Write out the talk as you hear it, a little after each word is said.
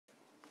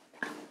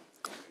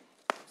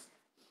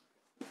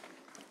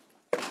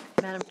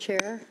Madam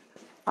Chair,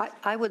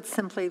 I would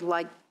simply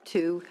like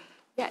to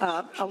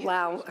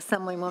allow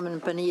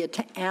Assemblywoman Bonilla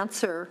to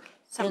answer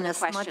in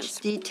as much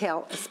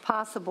detail as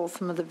possible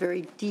some of the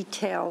very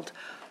detailed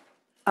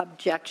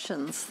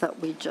objections that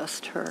we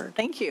just heard.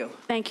 Thank you.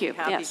 Thank you.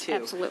 Happy Yes, to.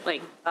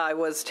 absolutely. I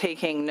was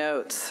taking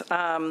notes.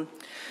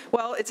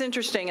 Well, it's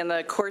interesting. In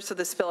the course of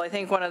this bill, I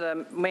think one of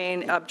the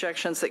main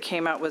objections that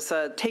came out was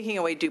taking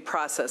away due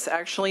process.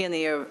 Actually, in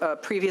the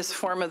previous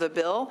form of the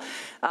bill,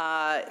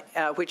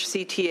 which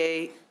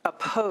CTA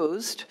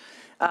opposed,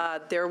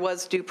 there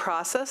was due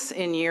process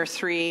in year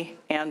 3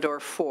 and/or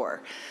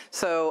 4.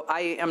 So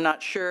I am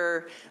not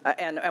sure,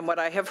 and what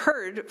I have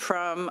heard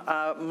from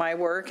my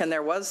work, and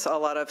there was a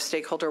lot of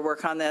stakeholder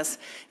work on this,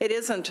 it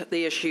isn't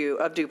the issue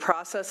of due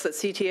process that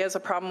CTA has a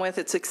problem with,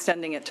 it's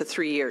extending it to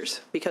 3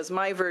 years, because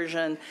my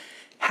version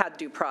had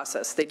due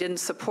process. They didn't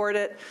support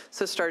it,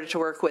 so started to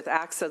work with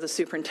ACSA, the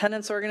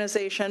superintendent's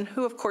organization,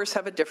 who of course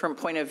have a different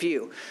point of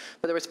view.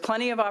 But there was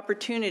plenty of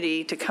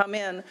opportunity to come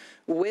in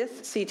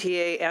with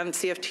CTA and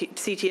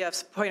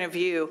CTF's point of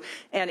view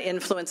and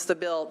influence the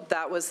bill.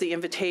 That was the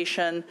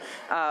invitation.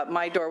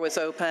 My door was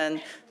open.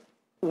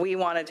 We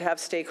wanted to have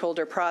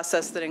stakeholder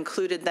process that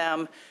included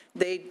them.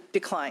 They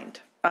declined.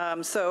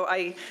 So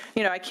I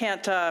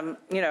can't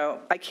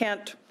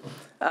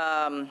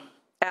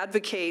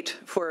advocate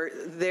for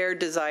their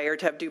desire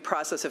to have due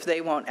process if they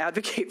won't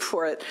advocate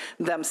for it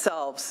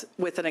themselves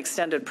with an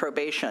extended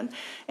probation,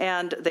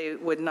 and they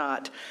would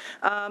not.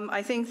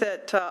 I think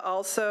that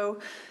also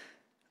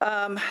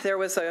there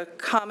was a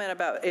comment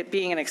about it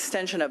being an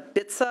extension of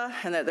BITSA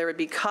and that there would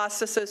be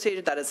costs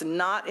associated. That is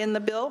not in the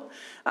bill.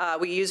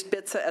 We used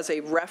BITSA as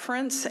a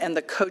reference and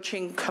the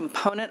coaching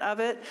component of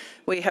it.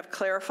 We have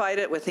clarified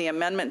it with the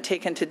amendment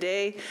taken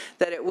today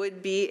that it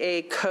would be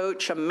a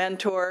coach, a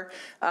mentor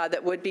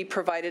that would be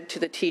provided to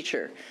the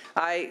teacher.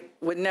 I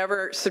would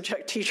never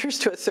subject teachers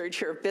to a 3rd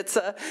year of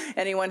BITSA.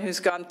 Anyone who's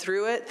gone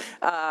through it,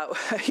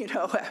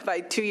 by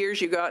 2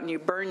 years you go out and you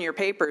burn your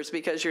papers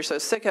because you're so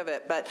sick of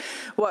it. But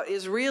what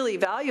is really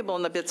valuable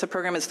in the BITSA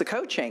program is the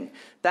coaching.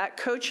 That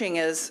coaching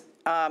is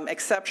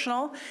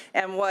exceptional,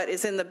 and what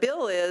is in the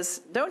bill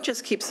is don't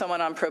just keep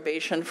someone on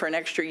probation for an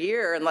extra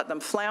year and let them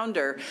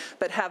flounder,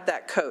 but have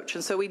that coach.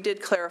 And so we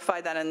did clarify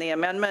that in the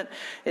amendment.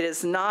 It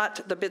is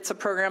not the BITSA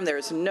program. There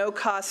is no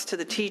cost to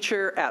the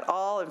teacher at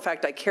all. In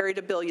fact, I carried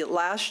a bill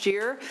last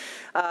year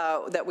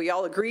that we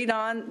all agreed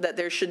on that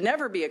there should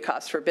never be a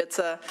cost for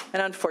BITSA,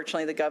 and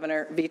unfortunately the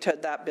governor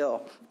vetoed that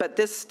bill. But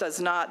this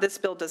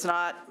bill does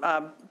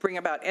not bring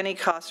about any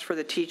cost for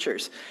the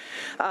teachers.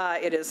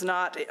 It is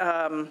not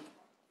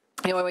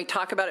and when we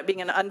talk about it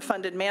being an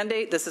unfunded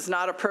mandate, this is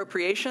not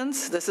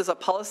appropriations. This is a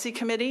policy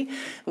committee.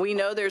 We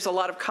know there's a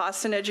lot of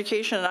costs in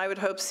education, and I would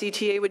hope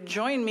CTA would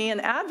join me in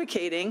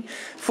advocating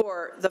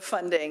for the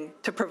funding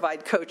to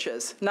provide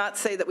coaches, not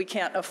say that we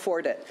can't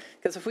afford it.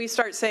 Because if we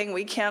start saying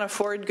we can't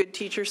afford good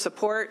teacher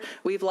support,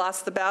 we've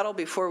lost the battle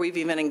before we've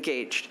even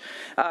engaged.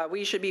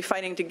 We should be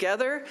fighting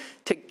together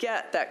to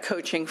get that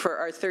coaching for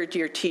our 3rd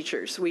year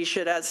teachers. We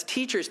should, as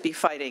teachers, be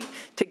fighting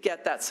to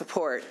get that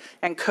support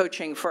and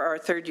coaching for our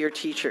 3rd year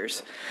teachers.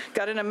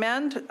 Gut and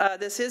amend.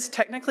 This is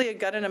technically a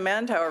gut and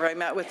amend. However, I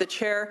met with the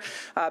chair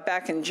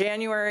back in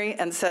January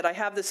and said, I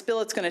have this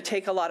bill. It's going to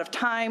take a lot of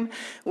time.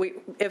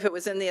 If it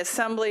was in the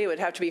assembly, it would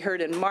have to be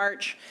heard in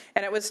March.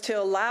 And it was to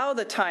allow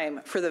the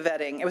time for the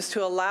vetting. It was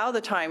to allow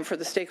the time for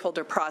the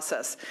stakeholder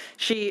process.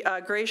 She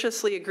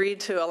graciously agreed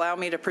to allow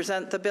me to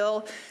present the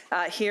bill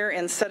here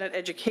in Senate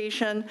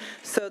Education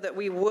so that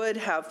we would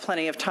have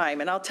plenty of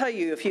time. And I'll tell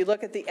you, if you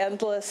look at the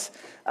endless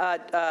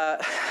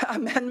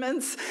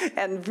amendments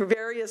and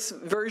various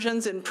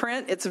versions in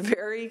print, it's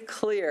very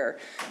clear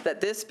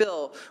that this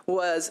bill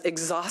was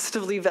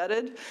exhaustively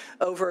vetted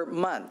over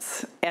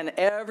months, and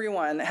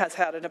everyone has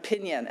had an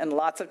opinion and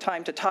lots of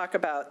time to talk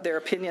about their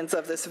opinions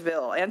of this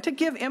bill and to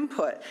give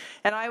input.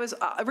 And I was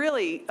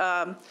really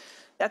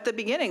at the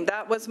beginning,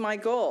 that was my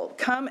goal.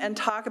 Come and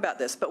talk about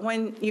this. But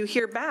when you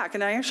hear back,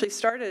 and I actually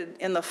started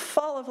in the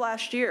fall of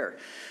last year,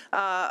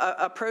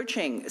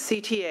 approaching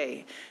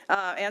CTA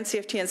and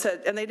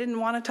CFT and they didn't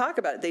want to talk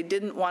about it. They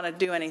didn't want to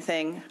do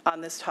anything on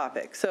this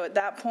topic. So at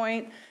that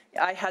point,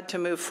 I had to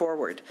move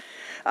forward.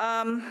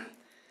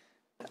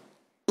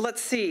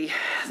 Let's see,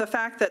 the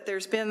fact that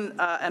there's been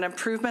an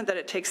improvement that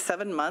it takes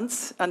 7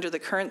 months under the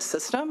current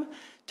system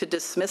to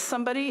dismiss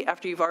somebody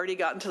after you've already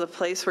gotten to the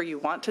place where you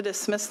want to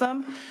dismiss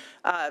them.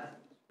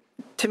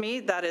 To me,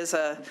 that is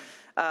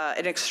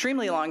an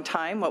extremely long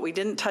time. What we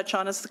didn't touch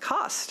on is the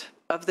cost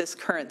of this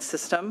current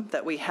system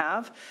that we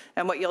have.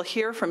 And what you'll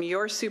hear from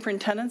your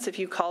superintendents, if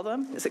you call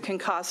them, is it can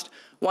cost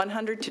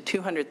 $100,000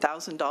 to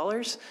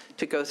 $200,000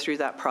 to go through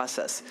that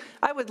process.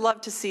 I would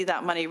love to see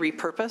that money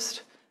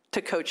repurposed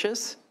to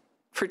coaches,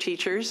 for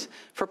teachers,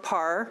 for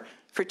PAR,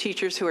 for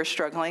teachers who are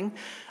struggling.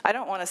 I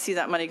don't want to see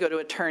that money go to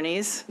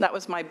attorneys. That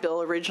was my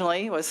bill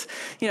originally, was,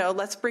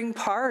 let's bring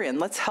PAR in.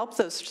 Let's help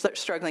those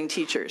struggling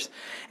teachers.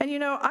 And,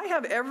 I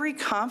have every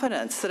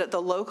confidence that at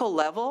the local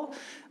level,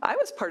 I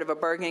was part of a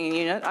bargaining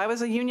unit. I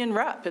was a union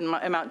rep in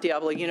Mount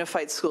Diablo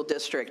Unified School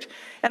District.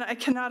 And I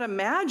cannot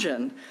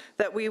imagine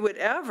that we would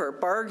ever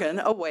bargain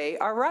away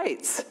our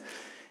rights.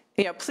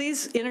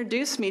 Please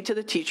introduce me to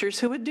the teachers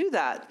who would do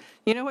that.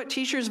 You know what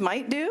teachers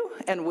might do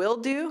and will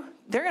do?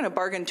 They're going to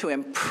bargain to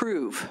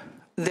improve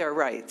their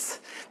rights.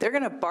 They're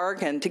going to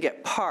bargain to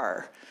get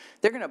PAR.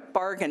 They're going to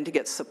bargain to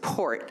get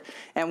support.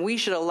 And we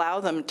should allow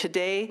them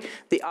today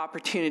the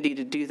opportunity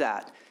to do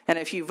that. And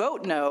if you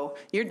vote no,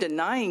 you're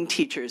denying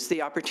teachers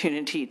the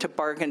opportunity to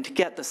bargain to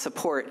get the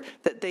support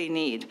that they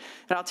need.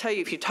 And I'll tell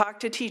you, if you talk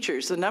to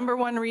teachers, the number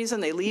one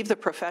reason they leave the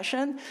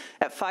profession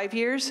at 5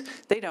 years,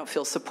 they don't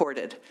feel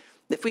supported.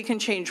 If we can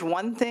change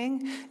one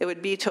thing, it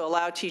would be to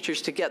allow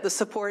teachers to get the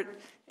support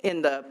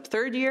in the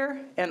 3rd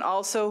year, and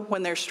also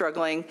when they're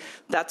struggling,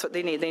 that's what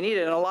they need. They need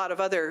it in a lot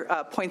of other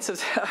points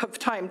of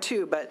time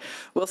too, but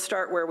we'll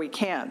start where we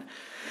can.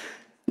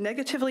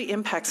 Negatively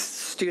impacts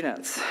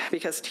students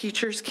because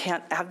teachers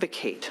can't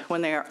advocate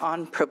when they are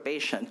on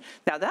probation.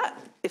 Now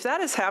if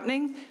that is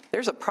happening,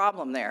 there's a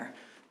problem there.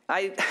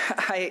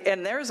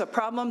 And there's a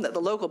problem that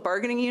the local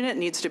bargaining unit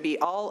needs to be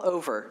all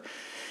over.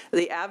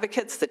 The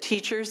advocates, the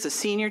teachers, the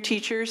senior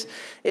teachers,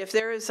 if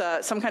there is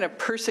some kind of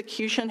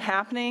persecution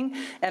happening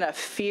and a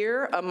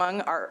fear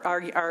among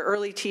our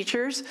early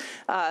teachers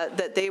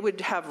that they would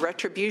have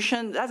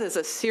retribution, that is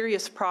a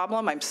serious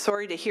problem. I'm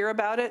sorry to hear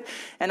about it,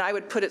 and I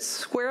would put it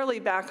squarely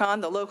back on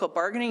the local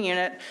bargaining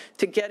unit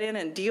to get in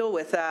and deal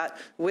with that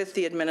with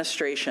the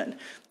administration.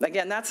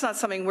 Again, that's not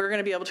something we're going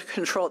to be able to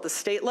control at the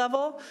state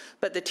level,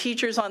 but the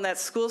teachers on that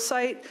school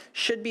site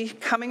should be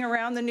coming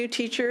around the new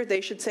teacher. They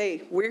should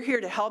say, we're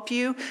here to help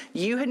you.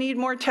 You need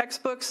more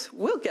textbooks,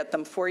 we'll get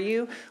them for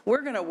you.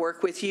 We're going to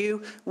work with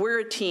you. We're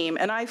a team.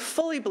 And I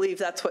fully believe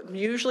that's what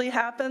usually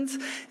happens,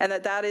 and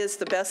that is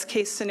the best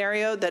case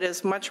scenario that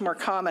is much more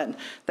common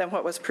than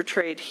what was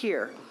portrayed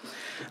here.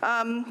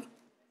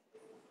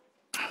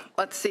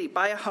 Let's see,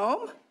 buy a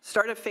home,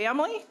 start a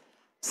family.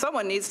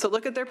 Someone needs to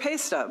look at their pay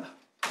stub,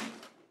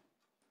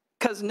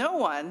 because no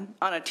one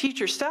on a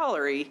teacher's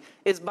salary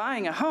is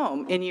buying a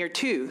home in year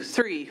 2,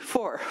 3,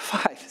 4,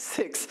 5,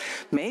 6,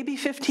 maybe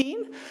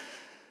 15.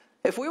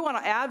 If we want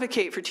to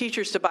advocate for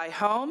teachers to buy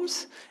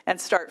homes and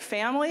start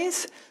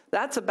families,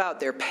 that's about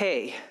their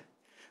pay.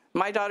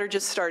 My daughter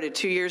just started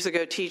 2 years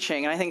ago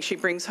teaching, and I think she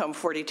brings home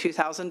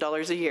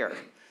 $42,000 a year.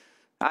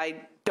 I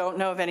don't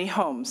know of any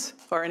homes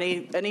or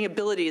any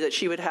ability that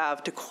she would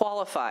have to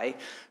qualify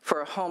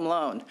for a home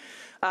loan.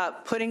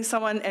 Putting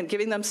someone and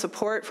giving them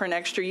support for an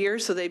extra year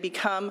so they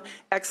become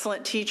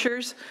excellent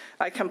teachers,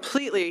 I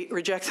completely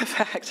reject the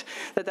fact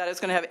that that is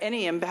going to have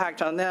any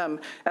impact on them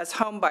as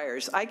home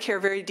buyers. I care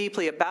very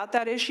deeply about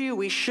that issue.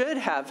 We should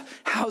have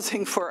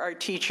housing for our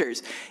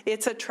teachers.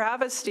 It's a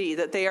travesty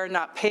that they are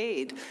not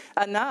paid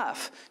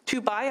enough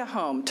to buy a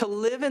home, to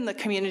live in the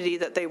community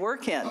that they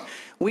work in.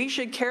 We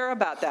should care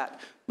about that.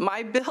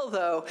 My bill,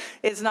 though,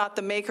 is not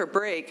the make or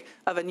break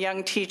of a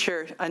young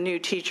teacher, a new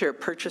teacher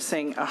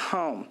purchasing a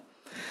home.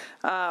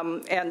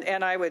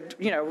 And I would,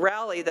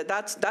 rally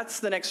that's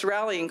the next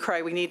rallying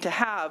cry we need to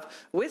have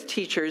with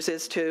teachers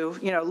is to,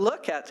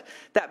 look at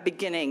that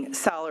beginning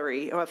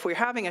salary. If we're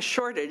having a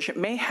shortage, it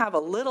may have a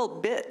little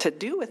bit to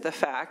do with the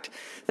fact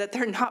that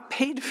they're not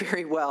paid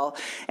very well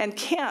and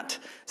can't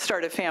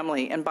start a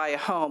family and buy a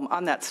home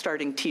on that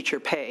starting teacher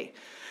pay.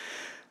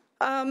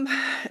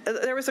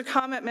 There was a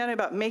comment made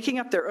about making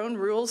up their own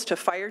rules to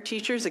fire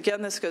teachers.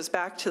 Again, this goes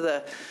back to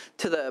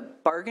the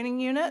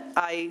bargaining unit.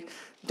 I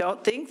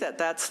don't think that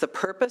that's the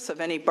purpose of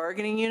any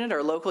bargaining unit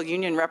or local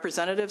union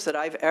representatives that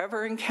I've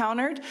ever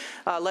encountered.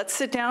 Let's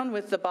sit down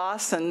with the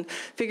boss and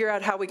figure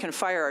out how we can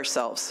fire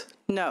ourselves.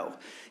 No.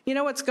 You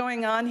know what's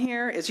going on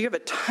here is you have a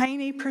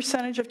tiny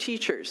percentage of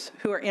teachers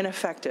who are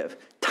ineffective.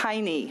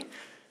 Tiny.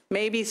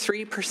 Maybe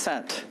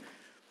 3%.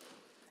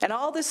 And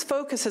all this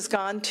focus has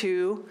gone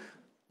to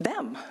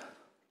them.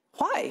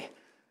 Why?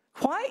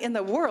 Why in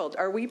the world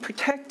are we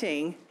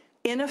protecting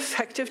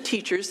ineffective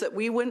teachers that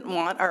we wouldn't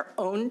want our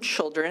own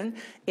children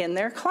in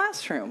their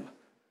classroom?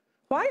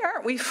 Why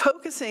aren't we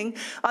focusing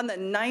on the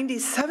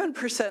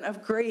 97%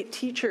 of great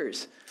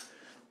teachers?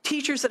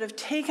 Teachers that have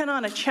taken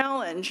on a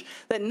challenge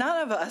that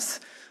none of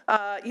us,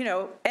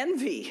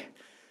 envy.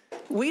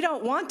 We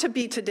don't want to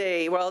be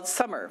today, well, it's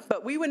summer,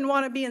 but we wouldn't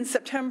want to be in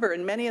September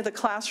in many of the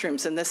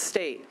classrooms in this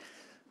state.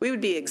 We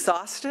would be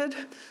exhausted,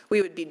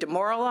 we would be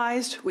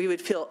demoralized, we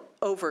would feel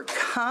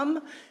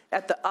overcome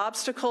at the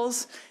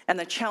obstacles and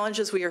the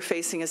challenges we are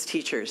facing as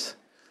teachers.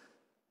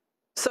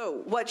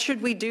 So what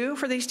should we do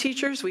for these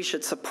teachers? We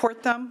should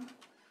support them.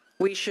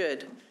 We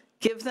should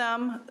give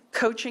them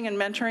coaching and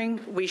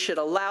mentoring. We should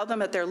allow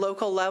them at their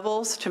local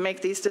levels to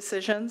make these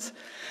decisions.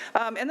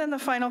 And then the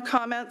final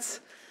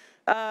comments.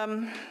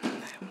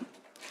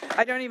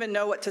 I don't even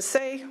know what to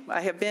say.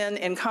 I have been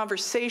in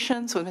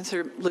conversations with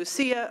Mr.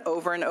 Lucia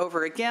over and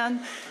over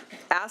again,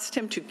 asked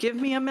him to give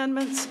me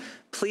amendments.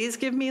 Please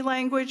give me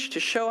language to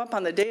show up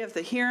on the day of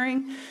the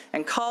hearing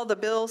and call the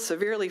bill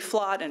severely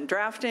flawed in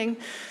drafting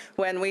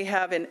when we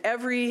have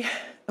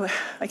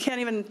I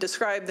can't even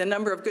describe the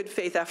number of good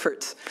faith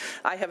efforts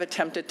I have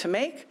attempted to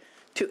make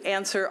to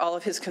answer all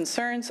of his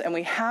concerns, and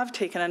we have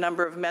taken a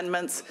number of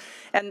amendments.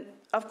 And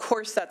of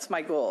course, that's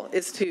my goal,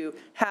 is to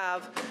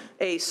have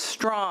a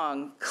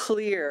strong,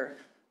 clear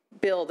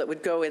bill that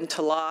would go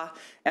into law.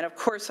 And of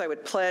course, I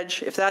would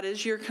pledge, if that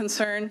is your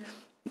concern,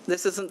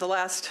 this isn't the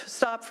last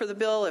stop for the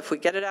bill. If we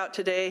get it out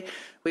today,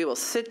 we will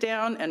sit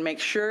down and make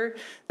sure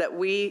that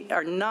we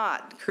are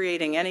not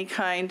creating any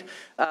kind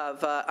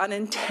of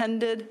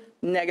unintended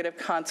negative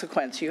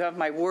consequence. You have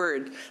my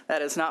word.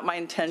 That is not my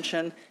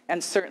intention,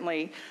 and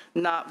certainly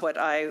not what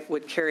I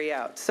would carry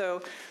out.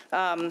 So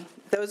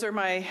those are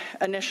my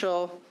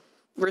initial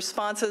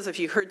responses. If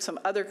you heard some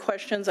other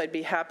questions, I'd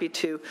be happy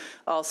to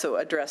also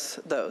address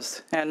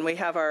those. And we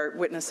have our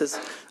witnesses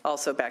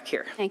also back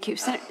here. Thank you.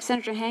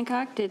 Senator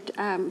Hancock,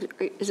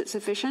 is it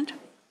sufficient?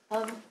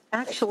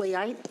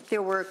 Actually,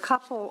 there were a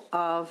couple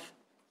of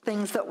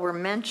things that were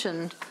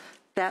mentioned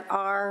that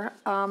are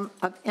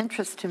of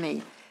interest to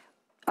me.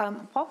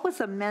 What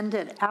was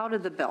amended out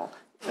of the bill?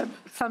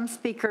 Some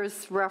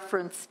speakers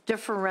referenced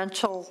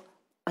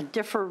a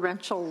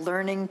differential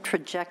learning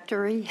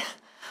trajectory.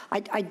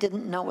 I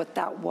didn't know what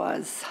that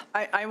was.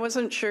 I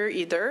wasn't sure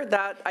either.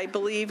 That, I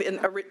believe, in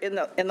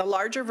the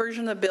larger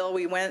version of the bill,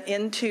 we went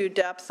into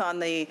depth on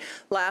the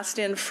last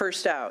in,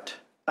 first out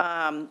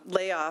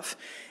layoff,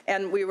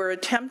 and we were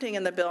attempting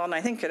in the bill, and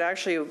I think it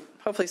actually,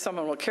 hopefully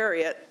someone will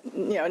carry it,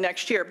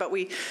 next year, but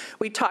we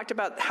talked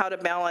about how to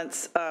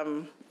balance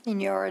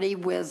Seniority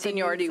with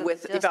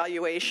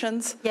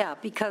evaluations. Yeah,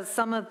 because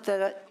some of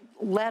the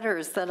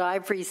letters that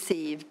I've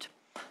received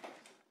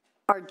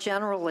are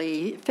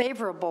generally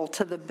favorable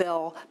to the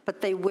bill,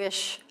 but they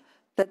wish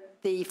that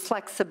the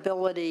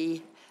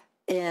flexibility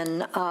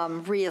in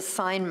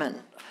reassignment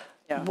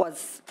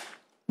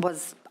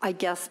was, I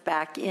guess,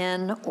 back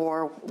in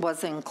or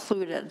was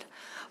included.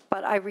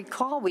 But I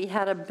recall we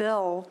had a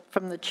bill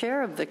from the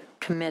chair of the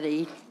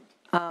committee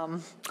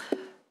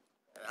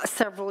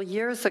several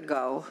years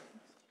ago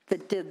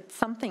that did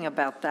something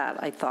about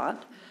that, I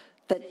thought.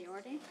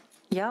 Seniority?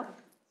 Yep.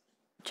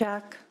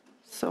 Jack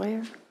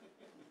Sawyer?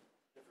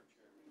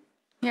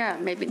 Yeah,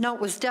 maybe. No,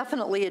 it was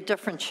definitely a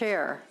different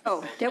chair.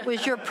 Oh. It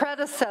was your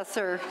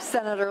predecessor,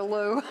 Senator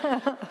Lieu.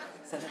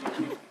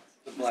 The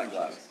black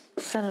glass.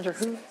 Senator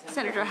who?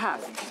 Senator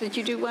Huff, did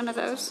you do one of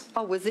those?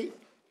 Oh, was it?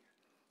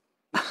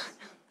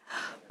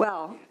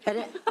 Well,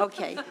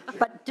 okay,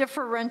 but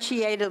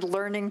differentiated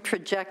learning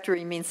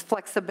trajectory means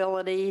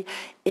flexibility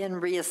in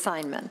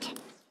reassignment.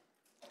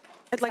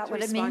 I'd like to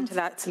respond to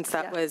that since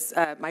that was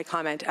my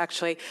comment,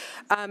 actually.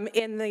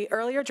 In the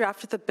earlier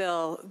draft of the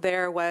bill,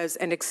 there was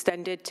an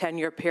extended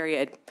tenure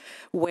period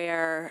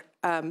where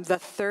the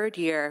third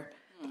year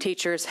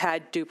teachers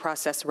had due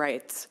process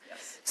rights.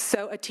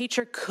 So a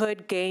teacher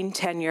could gain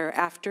tenure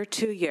after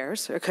 2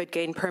 years, or could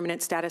gain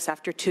permanent status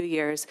after 2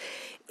 years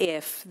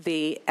if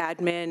the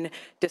admin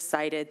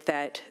decided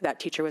that that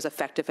teacher was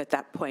effective at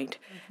that point.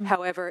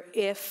 However,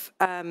 if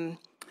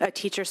a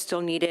teacher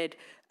still needed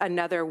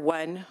another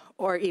 1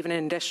 or even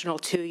an additional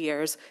 2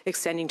 years,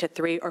 extending to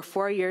 3 or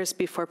 4 years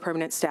before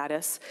permanent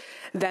status,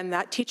 then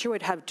that teacher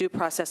would have due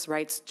process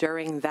rights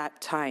during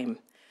that time,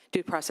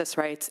 due process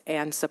rights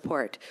and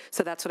support.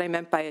 So that's what I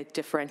meant by a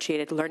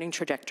differentiated learning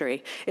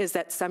trajectory, is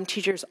that some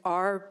teachers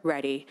are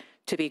ready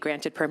to be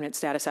granted permanent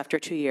status after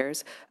 2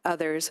 years,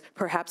 others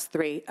perhaps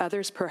 3,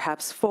 others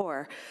perhaps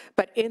 4,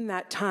 but in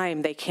that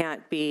time they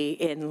can't be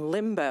in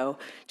limbo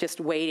just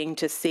waiting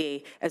to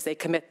see as they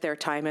commit their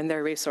time and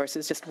their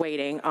resources, just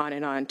waiting on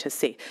and on to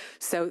see.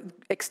 So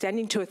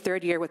extending to a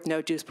third year with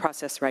no due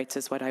process rights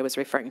is what I was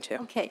referring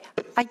to. Okay,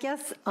 I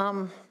guess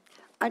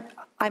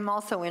I'm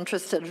also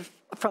interested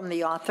from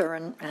the author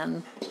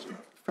and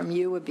from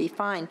you would be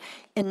fine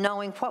in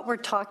knowing what we're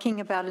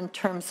talking about in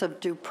terms of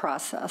due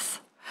process.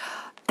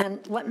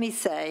 And let me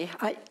say,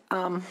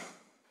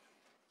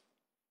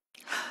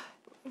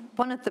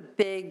 one of the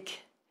big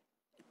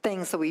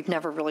things that we've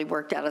never really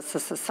worked out as a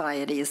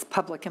society is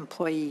public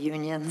employee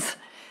unions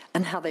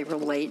and how they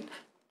relate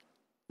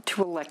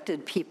to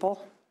elected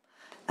people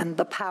and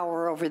the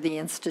power over the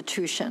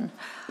institution.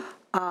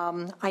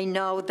 I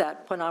know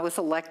that when I was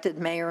elected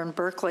mayor in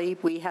Berkeley,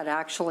 we had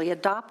actually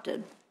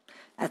adopted,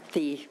 at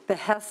the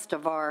behest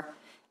of our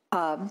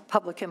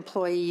public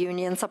employee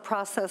unions, a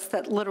process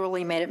that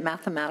literally made it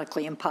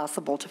mathematically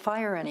impossible to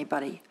fire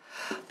anybody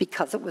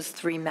because it was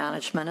 3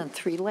 management and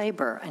 3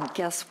 labor. And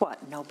guess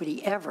what?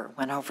 Nobody ever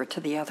went over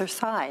to the other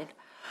side.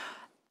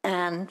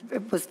 And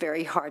it was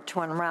very hard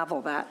to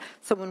unravel that.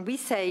 So when we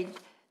say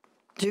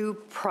due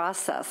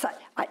process,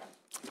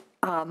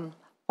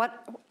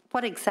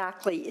 what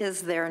exactly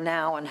is there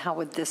now, and how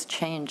would this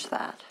change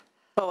that?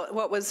 Well,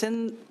 what was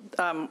in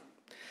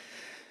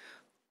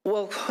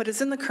Well, what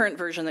is in the current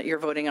version that you're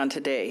voting on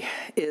today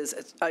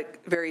is a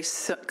very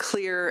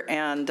clear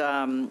and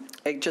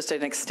just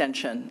an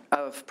extension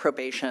of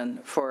probation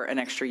for an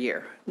extra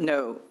year.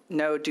 No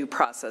due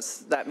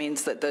process. That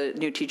means that the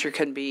new teacher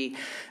can be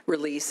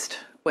released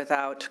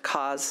without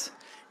cause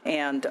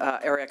and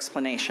or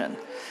explanation,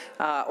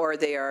 or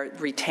they are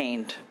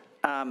retained.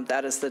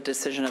 That is the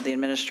decision of the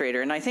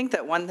administrator. And I think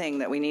that one thing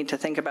that we need to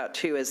think about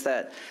too is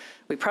that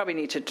we probably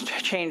need to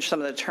change some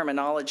of the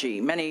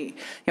terminology. Many,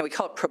 we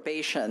call it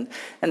probation,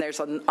 and there's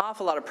an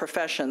awful lot of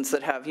professions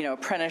that have,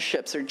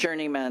 apprenticeships or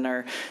journeymen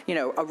or,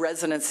 a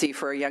residency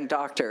for a young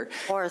doctor.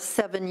 Or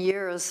 7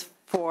 years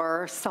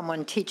for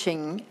someone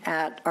teaching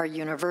at our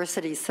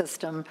university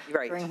system,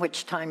 right, during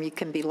which time you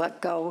can be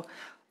let go.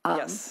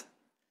 Yes.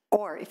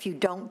 Or if you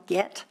don't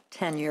get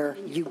tenure,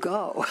 you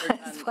go.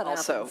 That's what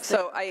also. happens.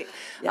 So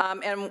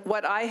and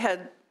what I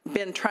had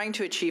been trying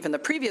to achieve in the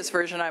previous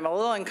version, I'm a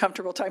little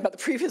uncomfortable talking about the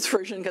previous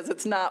version because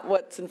it's not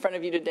what's in front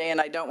of you today, and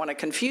I don't want to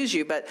confuse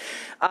you, but,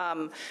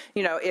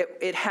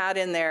 it had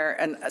in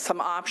there some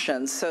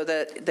options so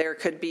that there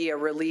could be a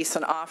release,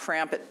 an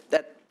off-ramp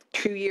at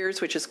 2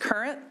 years, which is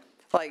current.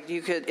 Like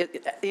you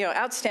could,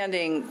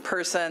 outstanding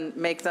person,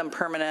 make them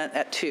permanent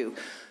at 2,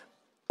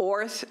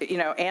 or,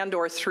 and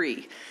or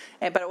 3.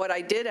 But what I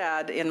did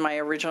add in my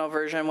original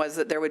version was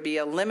that there would be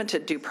a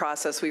limited due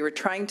process. We were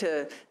trying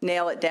to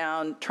nail it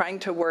down, trying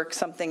to work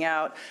something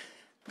out.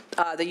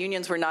 The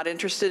unions were not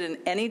interested in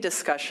any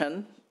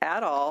discussion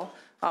at all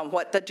on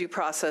what the due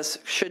process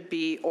should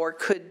be or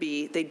could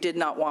be. They did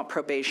not want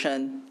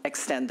probation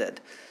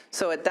extended.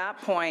 So at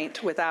that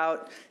point,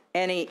 without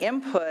any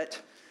input,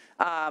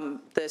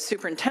 the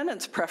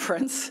superintendent's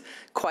preference,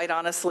 quite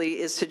honestly,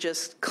 is to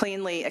just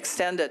cleanly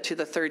extend it to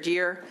the 3rd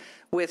year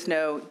with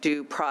no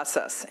due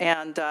process.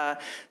 And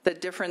the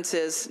difference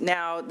is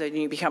now that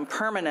you become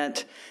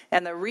permanent,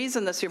 and the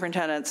reason the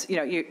superintendents,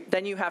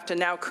 then you have to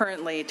now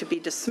currently, to be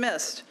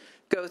dismissed,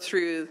 go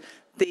through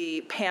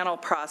the panel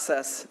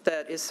process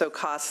that is so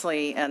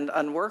costly and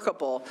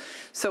unworkable.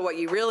 So what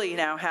you really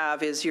now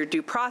have is your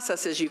due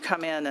process is you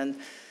come in and,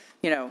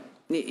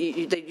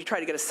 you try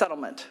to get a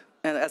settlement,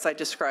 and as I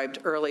described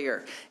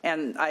earlier.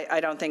 And I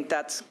don't think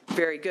that's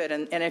very good.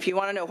 And if you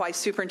want to know why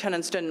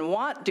superintendents didn't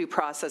want due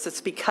process,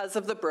 it's because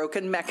of the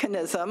broken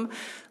mechanism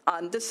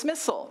on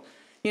dismissal.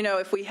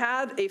 If we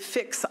had a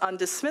fix on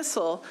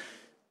dismissal,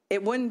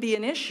 it wouldn't be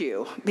an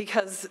issue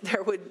because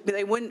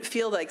they wouldn't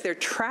feel like they're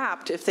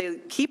trapped if they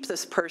keep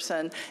this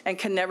person and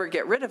can never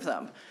get rid of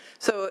them.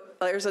 So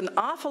there's an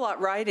awful lot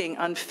riding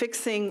on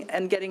fixing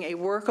and getting a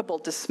workable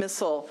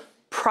dismissal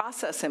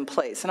process in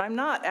place. And I'm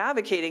not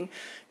advocating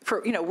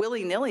for,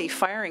 willy-nilly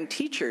firing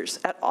teachers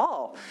at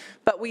all,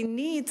 but we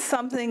need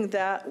something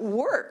that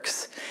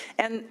works.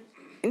 And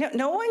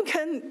no one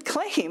can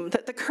claim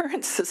that the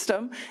current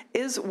system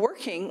is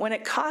working when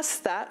it costs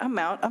that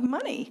amount of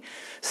money.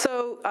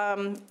 So,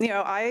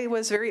 I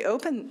was very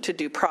open to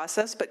due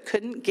process, but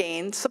couldn't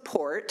gain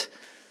support,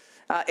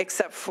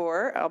 except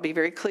for, I'll be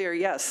very clear,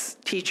 yes,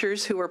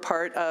 teachers who were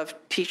part of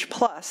Teach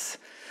Plus,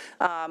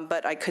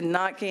 but I could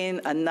not gain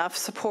enough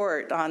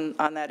support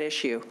on that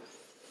issue.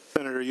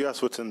 Senator, you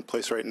asked what's in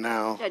place right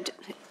now.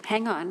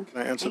 Hang on.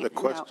 Can I answer the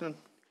question?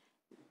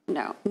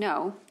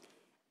 No.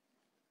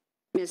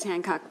 Ms.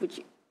 Hancock, would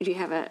you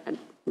have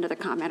another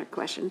comment or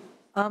question?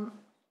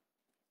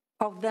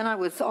 Then I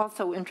was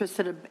also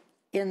interested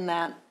in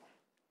that,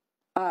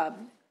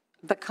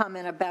 the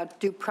comment about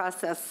due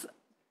process.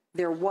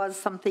 There was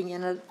something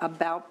in it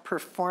about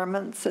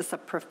performance as a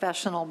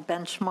professional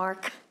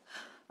benchmark,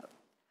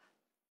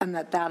 and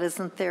that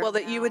isn't there. Well,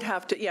 that you would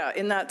have to,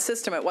 in that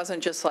system, it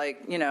wasn't just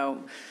like,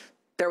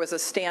 there was a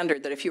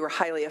standard that if you were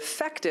highly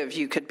effective,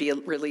 you could be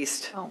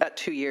released at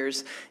 2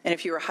 years. And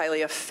if you were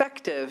highly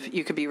effective,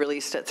 you could be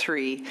released at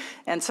 3.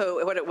 And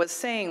so what it was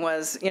saying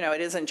was,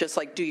 it isn't just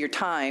like do your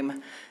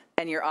time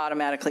and you're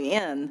automatically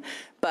in,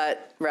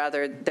 but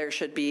rather there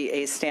should be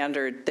a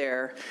standard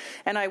there.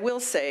 And I will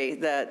say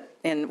that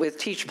with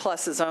Teach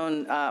Plus's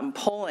own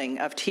polling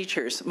of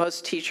teachers,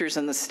 most teachers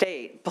in the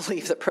state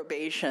believe that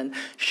probation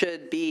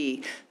should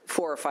be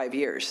 4 or 5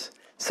 years.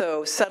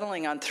 So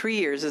settling on 3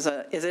 years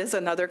is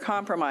another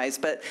compromise,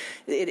 but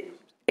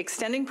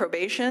extending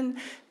probation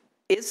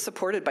is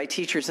supported by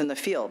teachers in the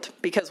field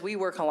because we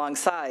work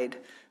alongside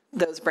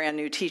those brand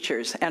new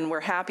teachers, and we're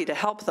happy to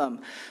help them.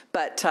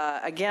 But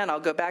again, I'll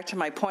go back to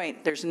my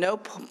point. There's no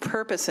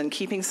purpose in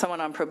keeping someone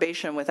on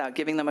probation without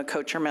giving them a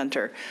coach or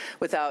mentor,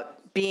 without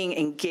being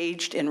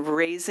engaged in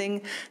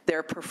raising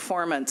their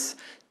performance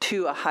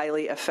to a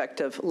highly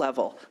effective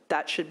level.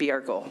 That should be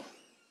our goal.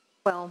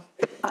 Well,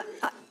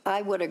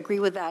 I would agree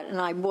with that, and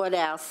I would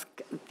ask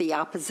the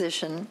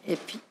opposition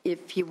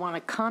if you want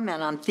to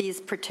comment on these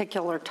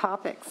particular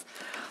topics.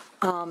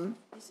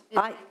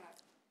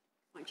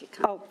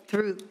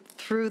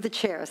 Through the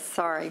chair,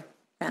 sorry,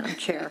 Madam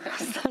Chair,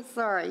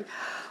 sorry.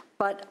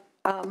 But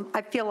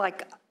I feel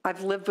like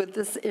I've lived with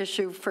this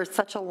issue for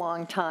such a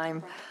long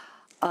time,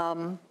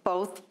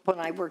 both when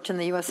I worked in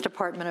the U.S.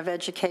 Department of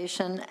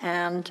Education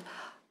and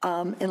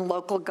in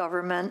local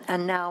government,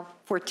 and now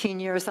 14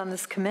 years on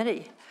this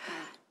committee.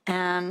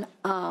 and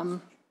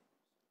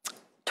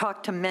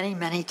talked to many,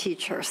 many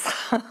teachers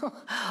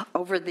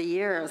over the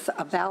years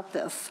about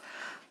this.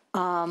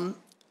 And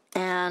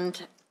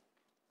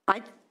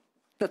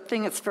the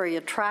thing that's very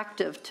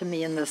attractive to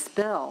me in this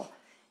bill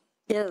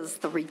is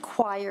the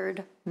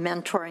required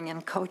mentoring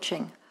and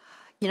coaching.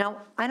 You know,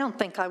 I don't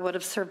think I would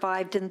have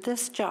survived in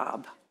this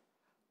job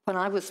when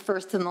I was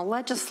first in the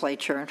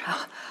legislature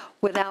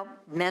without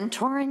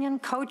mentoring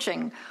and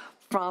coaching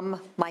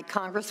from my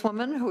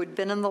congresswoman who had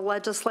been in the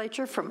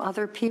legislature, from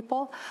other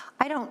people.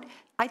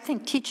 I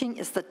think teaching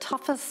is the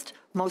toughest,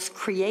 most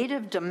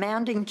creative,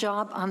 demanding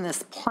job on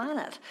this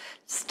planet,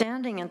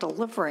 standing and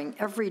delivering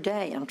every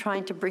day and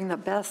trying to bring the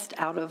best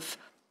out of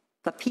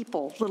the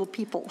people, little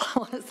people, I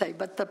want to say,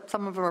 but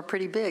some of them are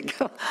pretty big,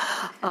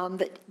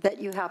 that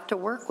you have to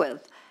work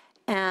with.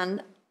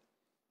 And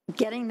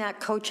getting that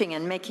coaching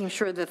and making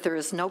sure that there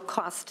is no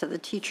cost to the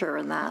teacher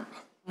in that.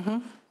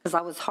 Because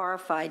I was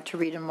horrified to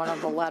read in one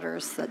of the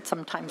letters that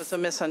sometimes It's a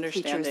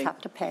misunderstanding. teachers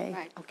have to pay.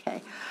 Right.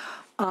 Okay.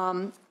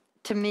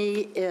 To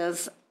me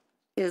is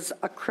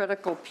a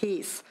critical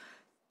piece.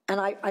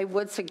 And I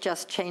would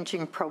suggest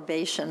changing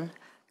probation,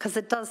 because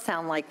it does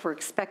sound like we're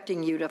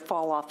expecting you to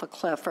fall off a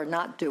cliff or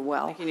not do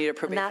well. you need a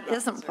probation And that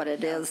isn't what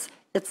it is.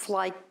 It's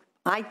like,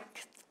 I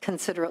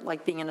consider it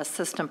like being an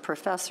assistant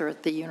professor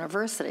at the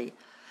university.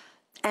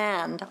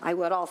 And I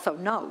would also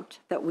note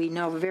that we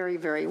know very,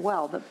 very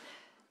well that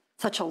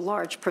such a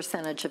large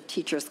percentage of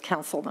teachers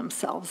counsel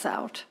themselves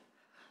out.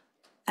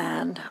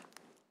 And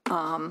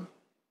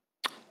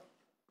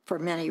for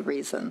many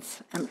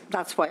reasons. And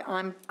that's why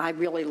I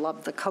really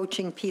love the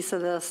coaching piece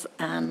of this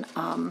and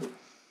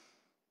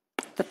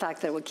the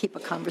fact that it would keep a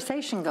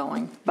conversation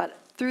going. But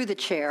through the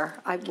chair,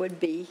 I would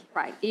be.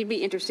 Right. You'd be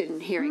interested in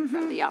hearing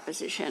from the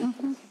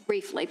opposition.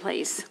 Briefly,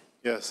 please.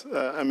 Yes,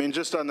 I mean,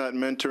 just on that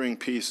mentoring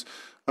piece,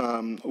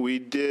 we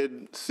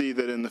did see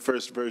that in the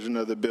first version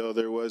of the bill,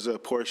 there was a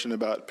portion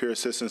about peer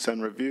assistance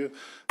and review.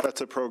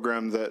 That's a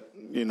program that,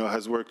 you know,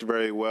 has worked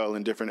very well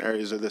in different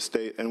areas of the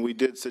state. And we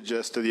did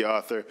suggest to the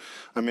author,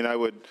 I mean, I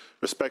would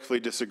respectfully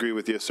disagree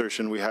with the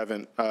assertion we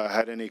haven't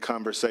had any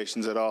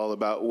conversations at all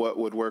about what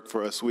would work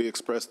for us. We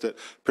expressed that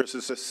peer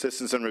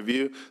assistance and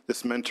review,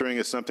 this mentoring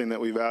is something that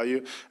we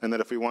value, and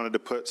that if we wanted to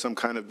put some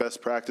kind of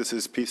best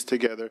practices piece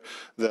together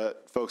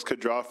that folks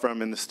could draw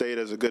from in the state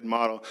as a good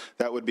model,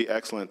 that would be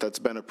excellent. That's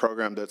been a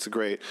program that's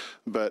great.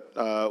 But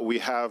we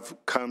have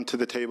come to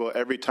the table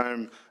every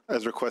time,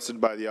 as requested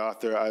by the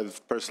author.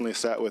 I've personally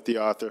sat with the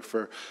author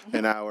for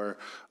an hour.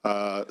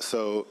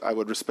 So I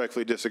would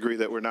respectfully disagree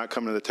that we're not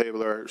coming to the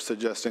table or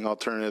suggesting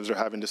alternatives or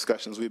having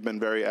discussions. We've been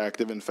very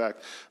active. In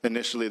fact,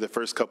 initially, the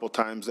first couple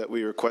times that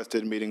we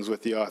requested meetings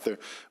with the author,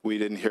 we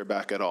didn't hear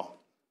back at all.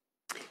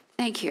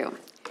 Thank you.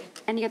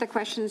 Any other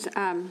questions,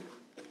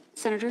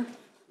 Senator?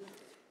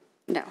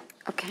 No.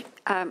 Okay.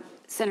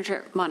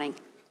 Senator Monning.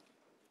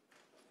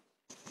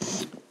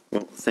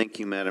 Well, thank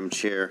you, Madam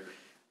Chair.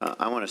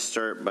 I want to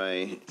start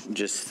by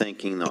just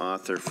thanking the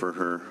author for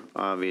her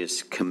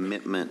obvious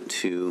commitment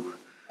to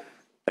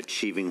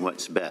achieving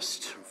what's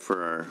best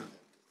for our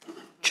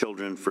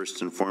children,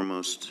 first and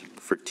foremost,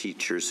 for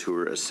teachers who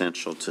are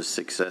essential to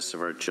success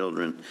of our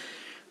children.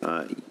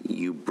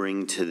 You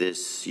bring to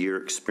this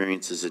your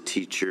experience as a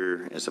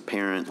teacher, as a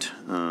parent,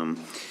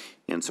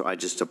 and so I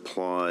just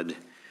applaud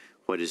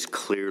what is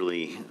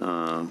clearly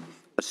a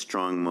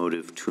strong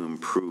motive to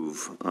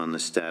improve on the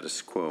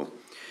status quo.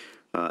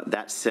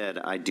 That said,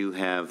 I do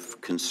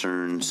have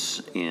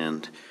concerns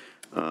and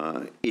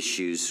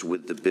issues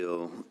with the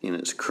bill in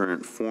its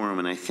current form,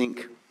 and I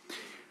think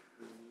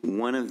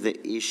one of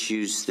the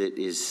issues that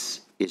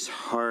is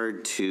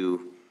hard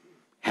to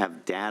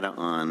have data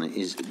on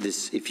is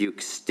this: if you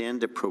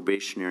extend a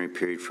probationary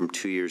period from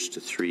 2 years to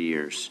 3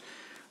 years,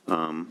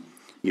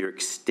 you're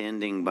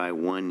extending by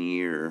 1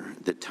 year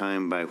the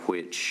time by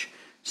which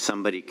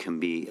somebody can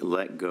be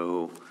let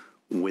go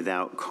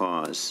without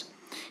cause.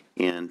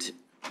 And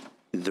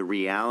the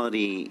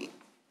reality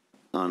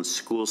on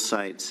school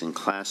sites and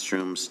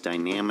classrooms,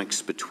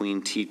 dynamics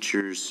between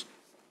teachers,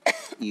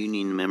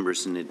 union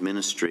members and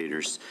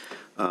administrators,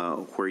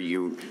 where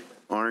you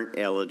aren't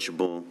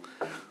eligible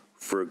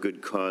for a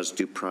good cause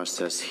due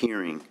process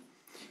hearing,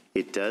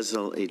 it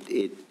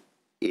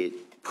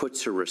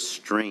puts a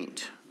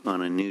restraint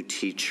on a new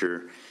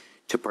teacher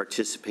to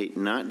participate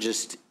not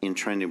just in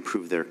trying to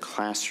improve their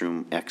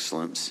classroom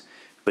excellence,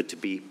 but to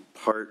be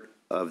part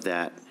of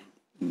that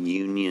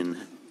union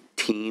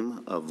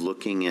team of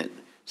looking at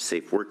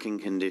safe working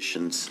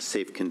conditions,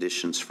 safe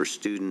conditions for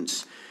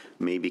students,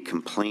 maybe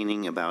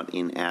complaining about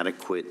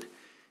inadequate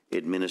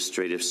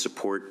administrative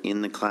support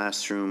in the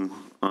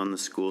classroom, on the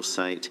school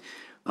site,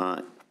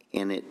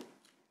 and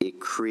it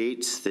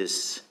creates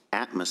this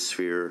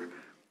atmosphere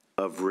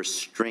of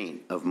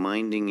restraint, of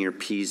minding your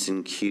P's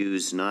and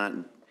Q's,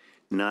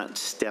 not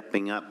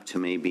stepping up to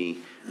maybe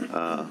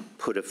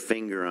put a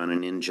finger on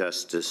an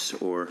injustice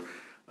or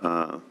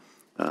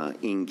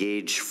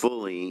engage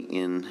fully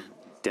in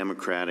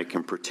democratic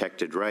and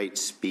protected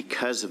rights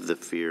because of the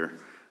fear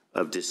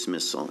of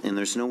dismissal. And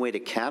there's no way to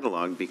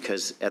catalog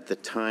because at the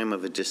time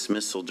of a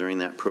dismissal during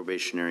that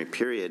probationary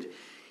period,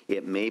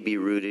 it may be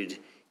rooted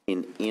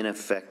in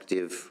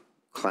ineffective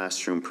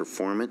classroom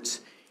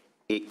performance.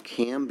 It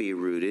can be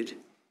rooted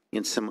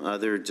in some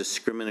other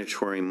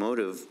discriminatory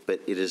motive, but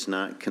it is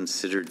not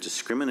considered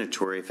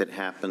discriminatory if it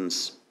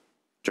happens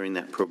during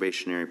that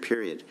probationary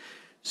period.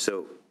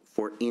 So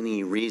for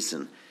any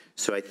reason.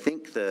 So I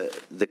think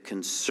the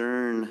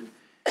concern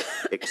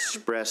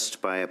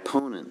expressed by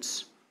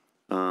opponents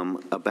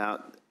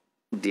about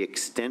the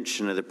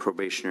extension of the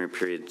probationary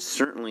period,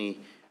 certainly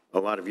a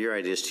lot of your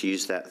ideas to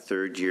use that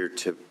third year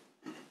to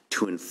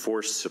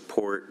enforce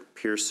support,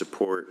 peer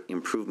support,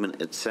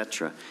 improvement, et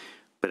cetera.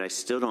 But I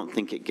still don't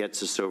think it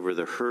gets us over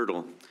the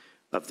hurdle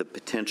of the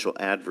potential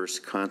adverse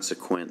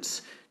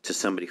consequence to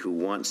somebody who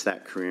wants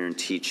that career in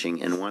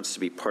teaching and wants to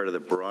be part of the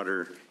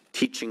broader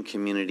teaching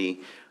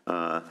community,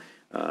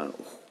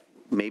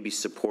 maybe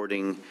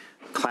supporting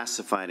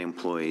classified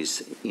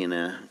employees in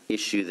an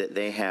issue that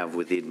they have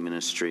with the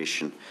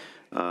administration.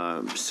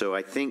 So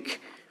I think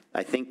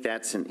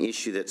that's an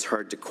issue that's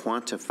hard to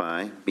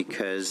quantify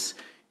because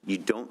you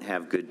don't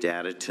have good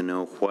data to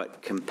know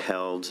what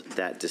compelled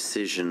that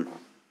decision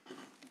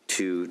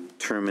to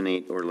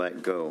terminate or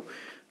let go.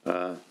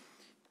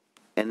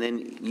 And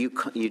then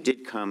you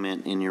did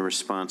comment in your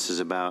responses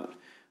about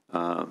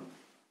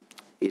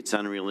it's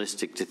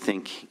unrealistic to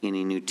think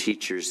any new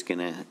teacher is going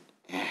to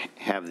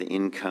have the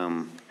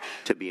income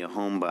to be a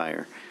home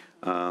buyer.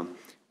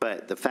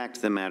 But the fact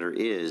of the matter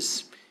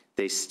is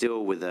they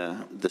still, with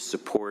the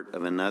support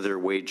of another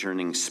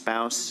wage-earning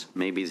spouse,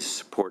 maybe the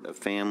support of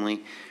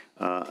family,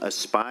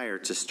 aspire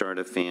to start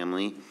a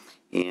family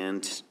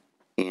and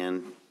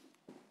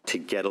to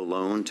get a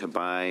loan to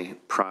buy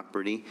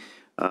property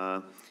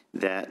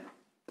that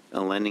a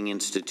lending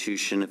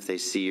institution, if they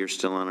see you're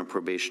still on a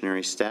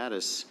probationary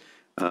status,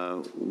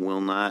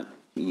 will not,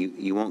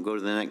 you won't go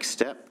to the next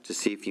step to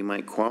see if you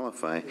might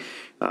qualify.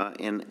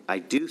 And I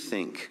do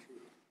think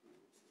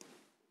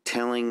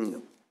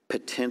telling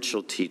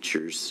potential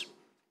teachers,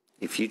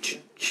 if you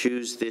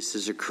choose this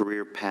as a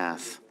career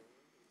path,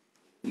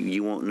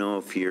 you won't know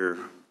if you're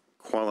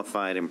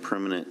qualified and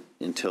permanent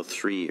until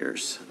 3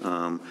 years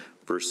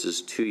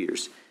versus 2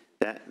 years.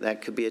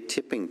 That could be a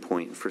tipping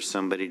point for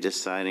somebody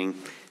deciding,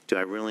 do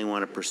I really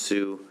want to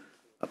pursue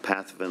a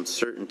path of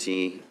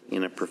uncertainty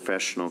in a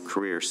professional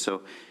career?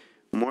 So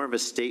more of a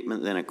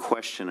statement than a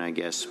question, I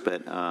guess,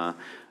 but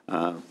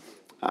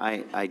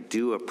I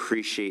do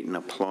appreciate and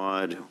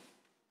applaud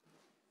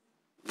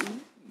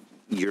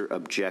your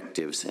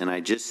objectives. And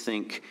I just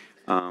think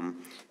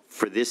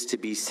for this to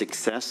be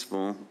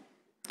successful,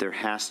 there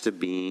has to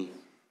be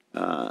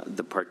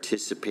the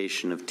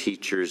participation of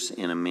teachers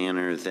in a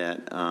manner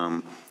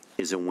that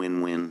is a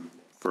win-win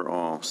for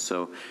all.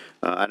 So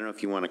I don't know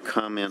if you want to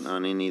comment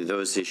on any of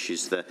those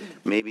issues.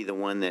 Maybe the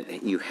one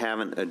that you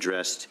haven't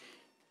addressed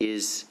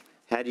is,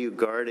 how do you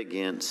guard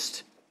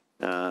against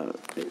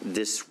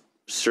this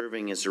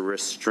serving as a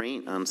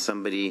restraint on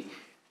somebody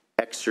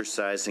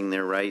exercising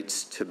their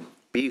rights to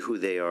be who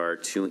they are,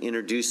 to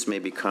introduce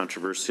maybe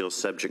controversial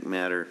subject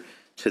matter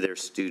to their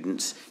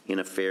students in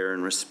a fair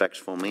and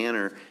respectful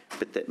manner,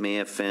 but that may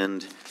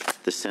offend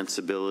the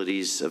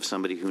sensibilities of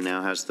somebody who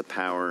now has the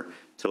power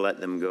to let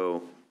them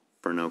go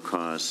for no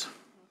cause?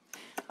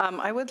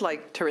 I would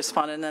like to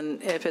respond, and then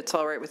if it's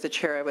all right with the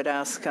chair, I would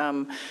ask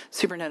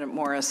Superintendent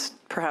Morris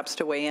perhaps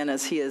to weigh in,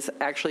 as he is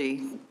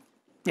actually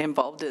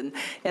involved in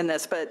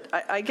this. But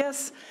I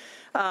guess,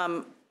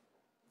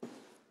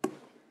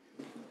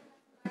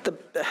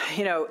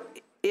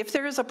 if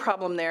there is a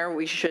problem there,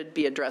 we should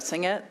be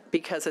addressing it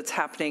because it's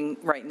happening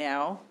right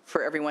now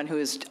for everyone who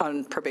is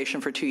on probation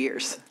for 2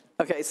 years.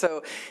 Okay,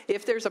 so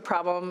if there's a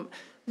problem,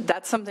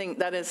 that's something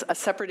that is a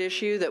separate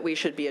issue that we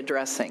should be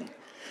addressing.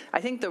 I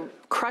think the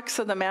crux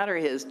of the matter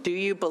is, do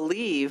you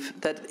believe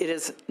that it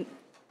is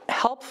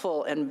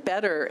helpful and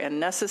better and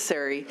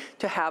necessary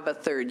to have a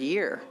third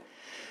year?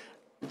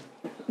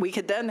 We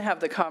could then have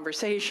the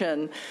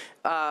conversation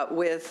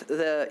with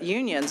the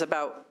unions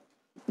about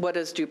what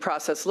does due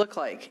process look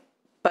like.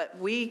 But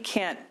we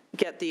can't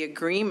get the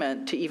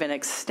agreement to even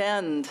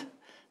extend,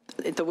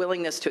 the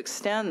willingness to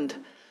extend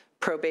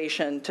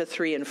probation to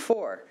 3 and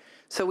 4.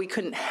 So we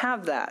couldn't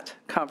have that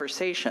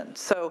conversation.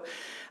 So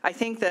I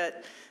think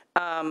that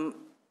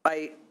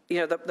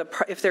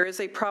if there is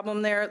a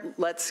problem there,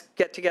 let's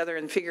get together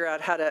and figure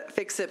out how to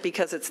fix it,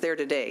 because it's there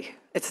today.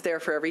 It's there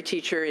for every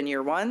teacher in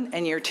year 1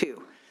 and year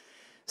 2.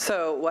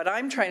 So what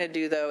I'm trying to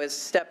do, though, is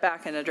step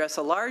back and address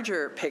a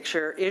larger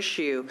picture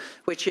issue,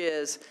 which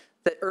is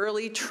the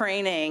early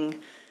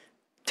training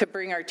to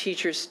bring our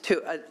teachers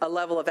to a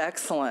level of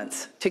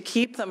excellence, to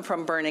keep them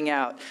from burning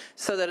out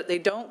so that they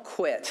don't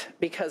quit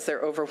because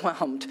they're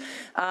overwhelmed.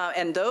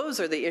 And those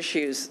are the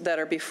issues that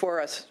are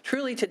before us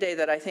truly today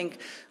that I think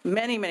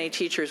many, many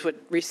teachers would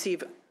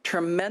receive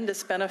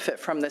tremendous benefit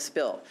from this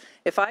bill.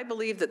 If I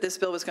believed that this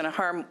bill was going to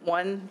harm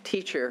one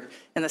teacher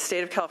in the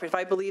state of California, if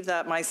I believed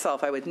that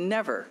myself, I would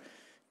never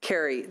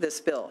carry this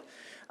bill.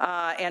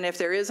 And if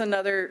there is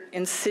another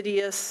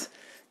insidious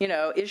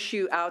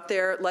issue out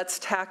there. Let's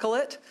tackle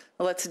it.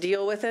 Let's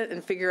deal with it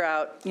and figure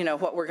out,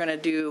 what we're going to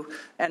do,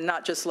 and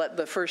not just let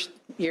the first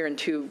year and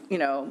two,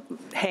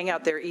 hang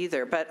out there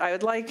either. But I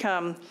would like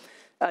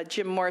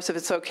Jim Morris, if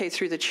it's okay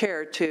through the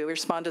chair, to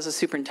respond as a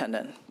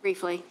superintendent.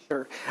 Briefly.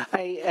 Sure.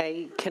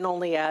 I can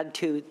only add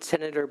to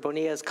Senator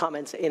Bonilla's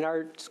comments. In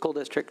our school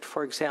district,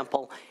 for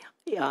example,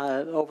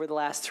 over the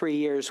last 3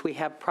 years, we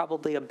have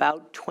probably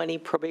about 20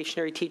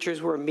 probationary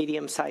teachers. We're a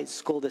medium-sized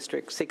school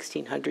district,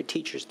 1,600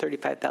 teachers,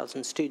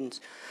 35,000 students.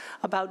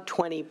 About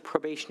 20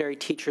 probationary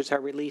teachers are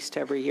released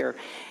every year.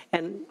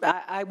 And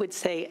I would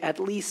say at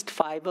least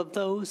 5 of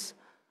those,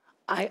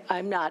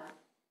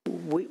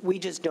 we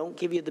just don't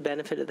give you the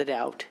benefit of the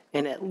doubt.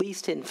 And at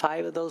least in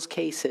 5 of those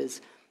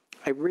cases,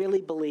 I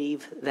really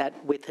believe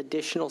that with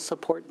additional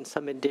support and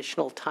some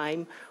additional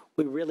time,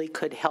 we really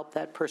could help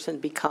that person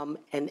become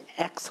an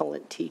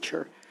excellent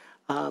teacher.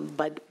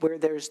 But where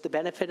there's the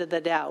benefit of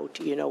the doubt,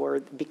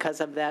 or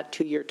because of that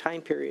 2-year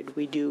time period,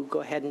 we do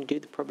go ahead and do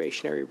the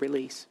probationary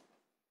release.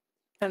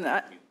 And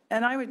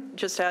I would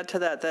just add to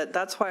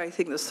that's why I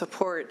think the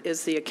support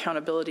is the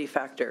accountability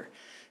factor.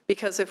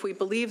 Because if we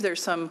believe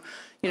there's some,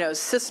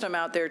 system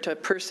out there to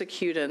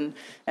persecute and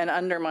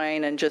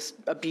undermine and just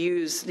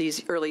abuse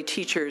these early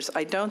teachers,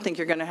 I don't think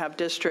you're going to have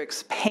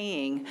districts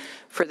paying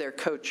for their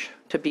coach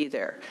to be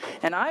there.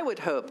 And I would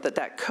hope that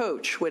that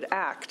coach would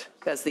act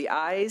as the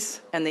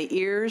eyes and the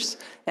ears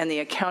and the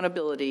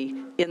accountability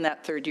in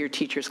that third-year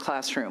teacher's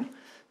classroom.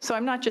 So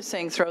I'm not just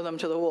saying throw them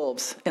to the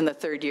wolves in the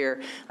third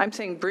year. I'm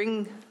saying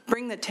bring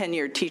the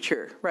tenured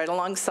teacher right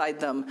alongside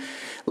them.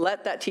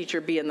 Let that teacher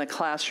be in the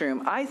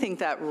classroom. I think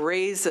that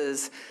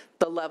raises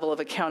the level of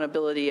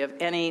accountability of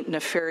any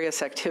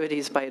nefarious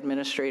activities by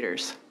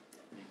administrators.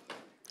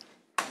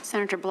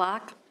 Senator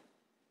Block.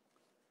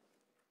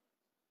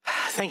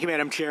 Thank you,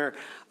 Madam Chair.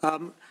 I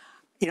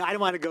don't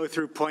want to go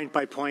through point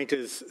by point,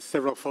 as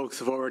several folks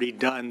have already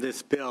done,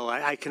 this bill.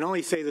 I can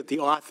only say that the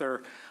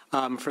author,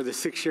 for the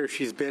 6 years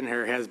she's been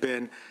here, has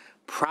been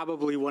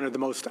probably one of the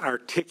most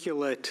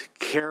articulate,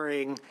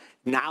 caring,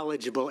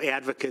 knowledgeable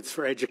advocates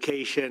for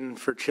education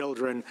for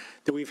children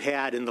that we've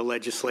had in the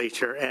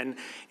legislature.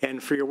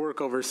 And for your work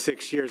over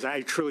 6 years,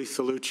 I truly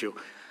salute you.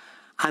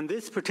 On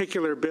this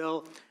particular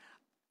bill,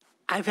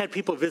 I've had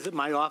people visit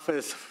my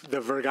office.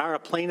 The Vergara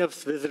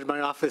plaintiffs visited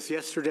my office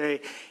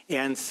yesterday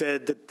and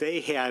said that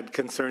they had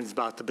concerns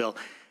about the bill.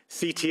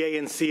 CTA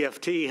and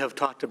CFT have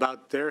talked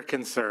about their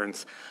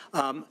concerns.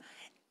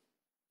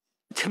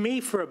 To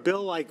me, for a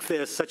bill like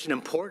this, such an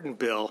important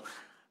bill,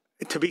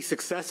 to be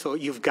successful,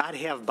 you've got to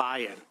have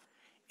buy-in.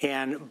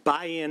 And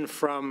buy-in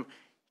from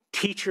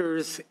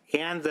teachers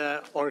and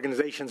the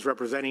organizations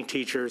representing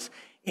teachers,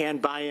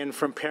 and buy-in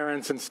from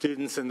parents and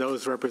students and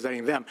those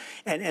representing them.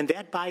 And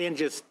that buy-in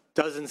just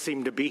doesn't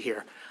seem to be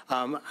here.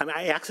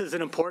 IACS is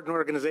an important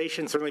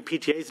organization, certainly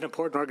PTA is an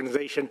important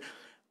organization,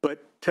 but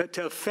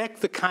to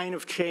affect the kind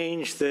of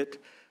change that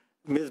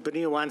Ms.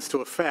 Bonilla wants to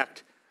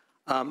affect,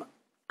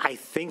 I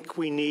think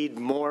we need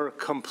more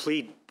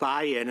complete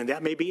buy-in, and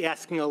that may be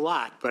asking a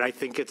lot, but I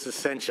think it's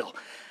essential.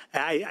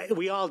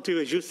 We all do,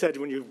 as you said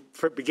when you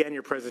began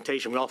your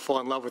presentation, we all fall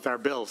in love with our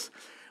bills.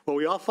 Well,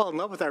 we all fall in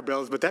love with our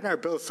bills, but then our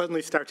bills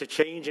suddenly start to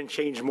change and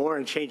change more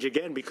and change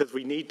again because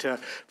we need to,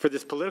 for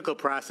this political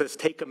process,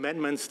 take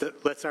amendments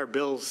that lets our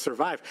bills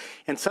survive.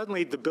 And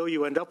suddenly the bill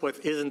you end up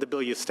with isn't the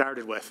bill you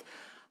started with.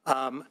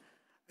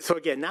 So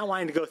again, not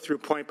wanting to go through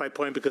point by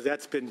point because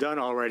that's been done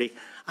already,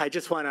 I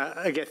just want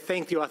to, again,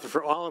 thank the author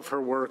for all of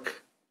her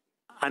work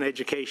on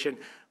education,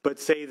 but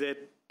say that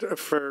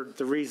for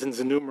the reasons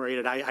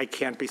enumerated, I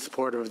can't be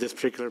supportive of this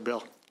particular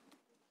bill.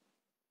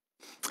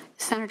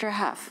 Senator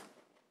Huff.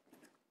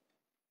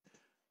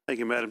 Thank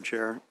you, Madam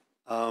Chair.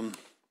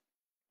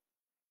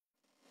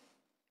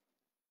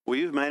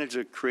 We've managed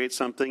to create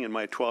something in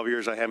my 12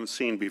 years I haven't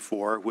seen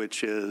before,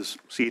 which is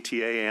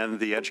CTA and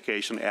the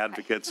education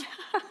advocates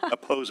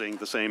opposing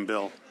the same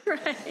bill.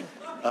 Right.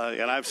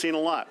 And I've seen a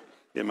lot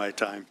in my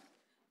time.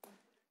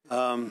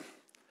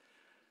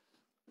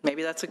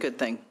 Maybe that's a good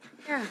thing.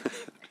 Yeah.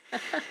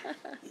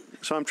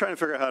 So I'm trying to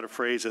figure out how to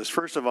phrase this.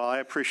 First of all, I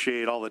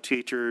appreciate all the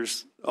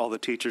teachers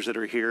that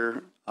are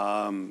here.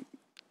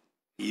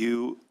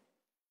 You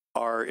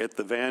are at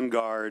the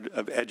vanguard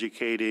of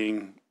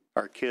educating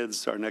our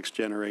kids, our next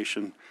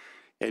generation,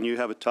 and you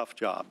have a tough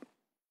job.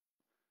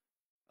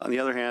 On the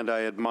other hand,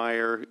 I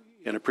admire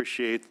and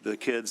appreciate the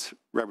kids,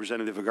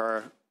 Representative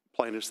Vergara,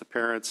 plaintiffs, the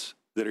parents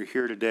that are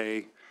here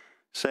today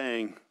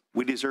saying,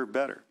 we deserve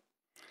better.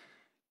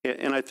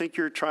 And I think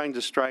you're trying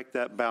to strike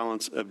that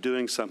balance of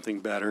doing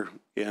something better.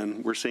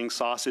 And we're seeing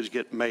sausage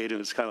get made,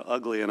 and it's kind of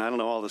ugly, and I don't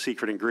know all the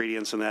secret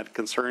ingredients, and that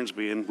concerns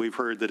me. And we've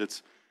heard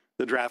that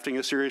the drafting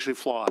is seriously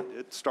flawed.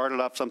 It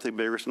started off something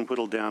bigger and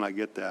whittled down. I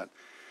get that.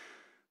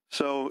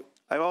 So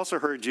I've also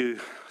heard you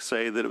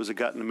say that it was a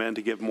gut in the men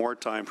to give more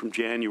time from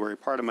January.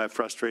 Part of my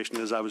frustration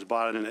is I was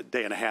bought in a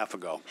day and a half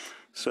ago.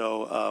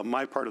 So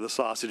my part of the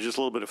sausage is a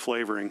little bit of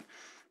flavoring,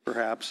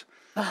 perhaps.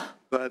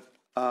 But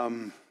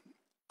I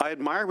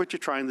admire what you're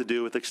trying to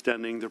do with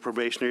extending the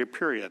probationary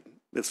period.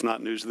 It's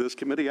not news to this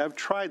committee. I've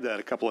tried that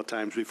a couple of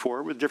times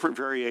before with different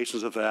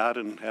variations of that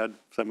and had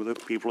some of the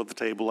people at the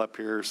table up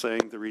here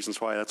saying the reasons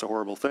why that's a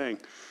horrible thing.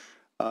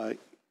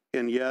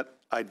 And yet,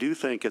 I do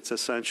think it's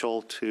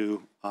essential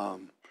to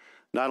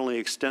not only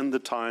extend the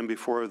time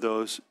before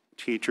those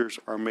teachers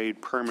are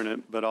made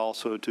permanent, but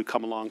also to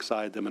come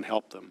alongside them and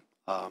help them.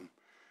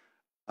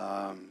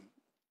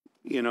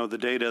 You know, the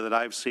data that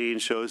I've seen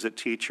shows that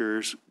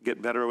teachers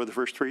get better over the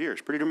first 3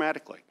 years, pretty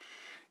dramatically.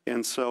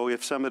 And so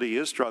if somebody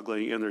is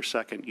struggling in their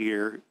second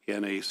year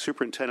and a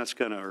superintendent's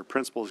going to, or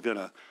principal is going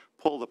to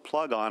pull the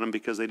plug on them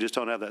because they just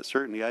don't have that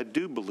certainty, I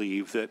do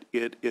believe that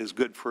it is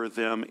good for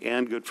them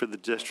and good for the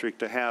district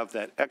to have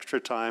that extra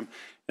time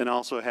and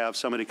also have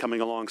somebody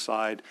coming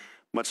alongside,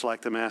 much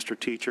like the master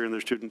teacher in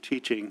their student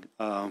teaching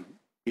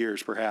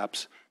years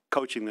perhaps,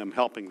 coaching them,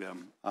 helping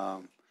them.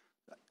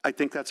 I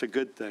think that's a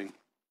good thing.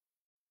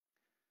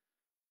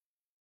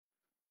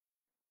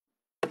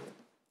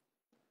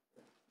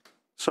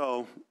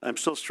 So I'm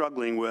still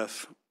struggling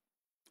with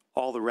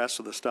all the rest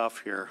of the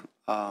stuff here.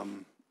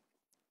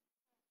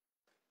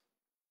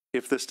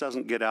 If this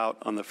doesn't get out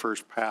on the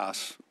first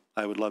pass,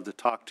 I would love to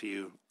talk to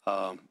you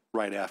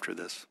right after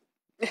this.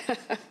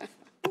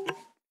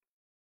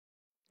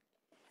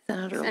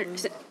 Senator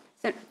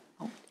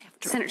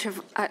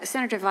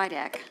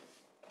Vidak.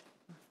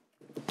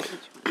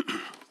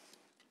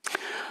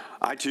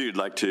 I, too, would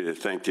like to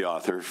thank the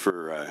author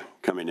for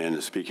coming in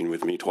and speaking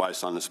with me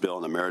twice on this bill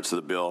and the merits of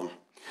the bill.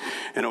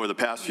 And over the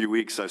past few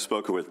weeks, I've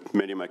spoken with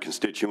many of my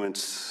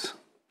constituents,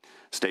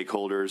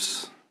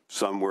 stakeholders.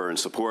 Some were in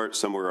support,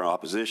 some were in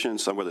opposition,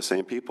 some were the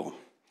same people.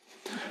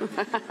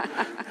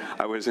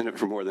 I was in it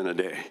for more than a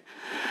day.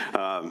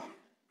 And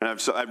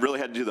I've really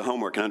had to do the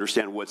homework and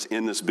understand what's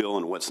in this bill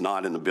and what's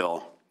not in the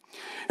bill.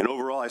 And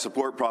overall, I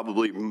support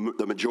probably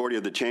the majority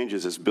of the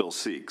changes this bill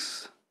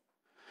seeks.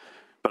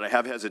 But I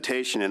have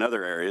hesitation in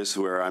other areas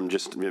where I'm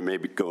just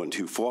maybe going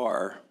too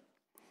far.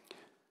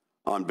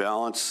 On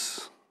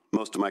balance,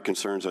 most of my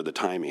concerns are the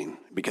timing,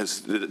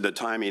 because the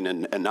timing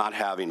and not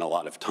having a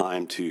lot of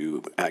time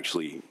to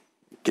actually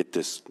get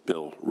this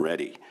bill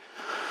ready.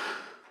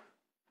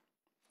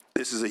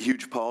 This is a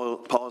huge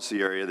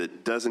policy area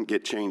that doesn't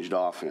get changed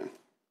often.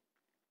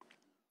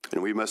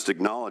 And we must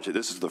acknowledge that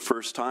this is the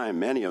first time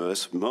many of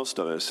us, most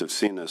of us, have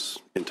seen this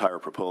entire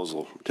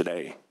proposal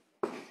today.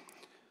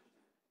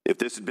 If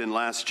this had been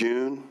last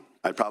June,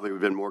 I'd probably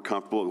have been more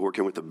comfortable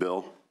working with the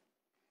bill.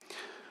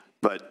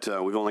 But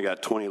we've only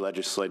got 20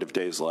 legislative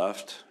days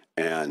left,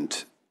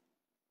 and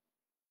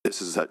this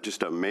is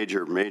just a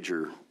major,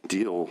 major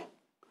deal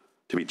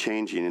to be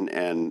changing,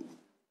 and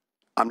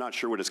I'm not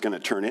sure what it's going to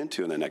turn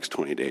into in the next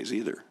 20 days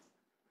either.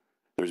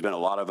 There's been a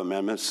lot of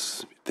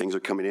amendments. Things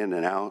are coming in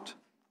and out.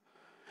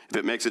 If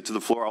it makes it to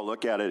the floor, I'll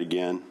look at it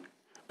again.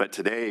 But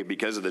today,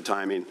 because of the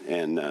timing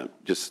and I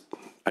just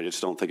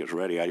don't think it's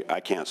ready, I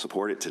can't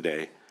support it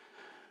today.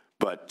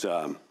 But,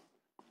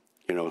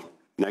 you know,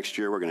 next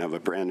year we're going to have a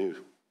brand new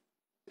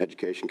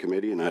Education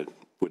Committee, and I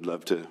would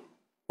love to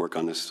work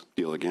on this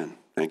deal again.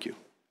 Thank you.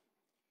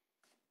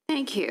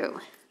 Thank you.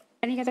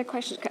 Any other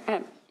questions?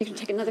 You can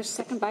take another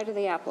second bite of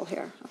the apple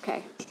here.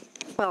 Okay.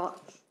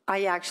 Well,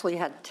 I actually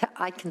had,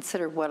 I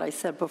considered what I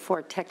said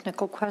before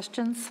technical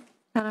questions,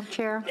 Madam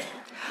Chair.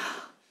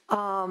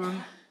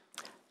 And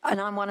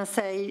I want to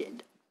say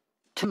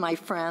to my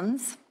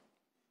friends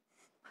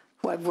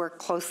who I've worked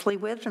closely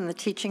with in the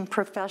teaching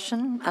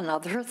profession and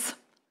others,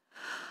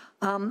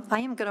 I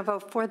am going to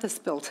vote for this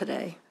bill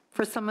today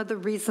for some of the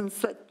reasons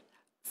that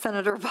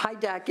Senator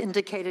Vidak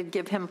indicated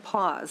give him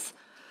pause.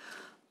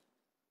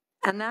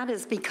 And that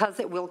is because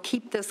it will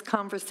keep this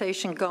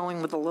conversation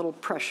going with a little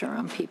pressure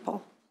on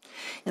people.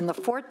 In the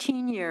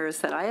 14 years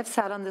that I have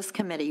sat on this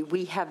committee,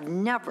 we have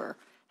never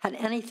had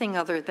anything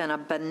other than a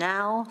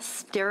banal,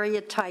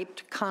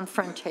 stereotyped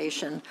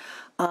confrontation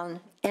on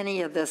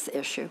any of this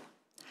issue.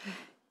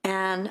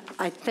 And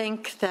I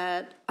think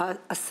that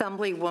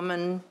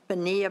Assemblywoman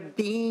Bonilla,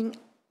 being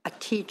a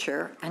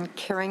teacher and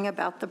caring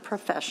about the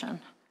profession,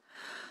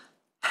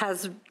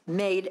 has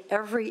made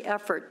every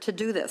effort to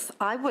do this.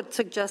 I would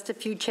suggest a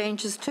few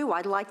changes too.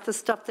 I like the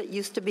stuff that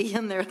used to be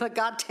in there that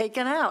got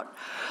taken out.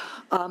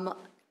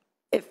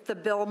 If the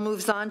bill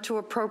moves on to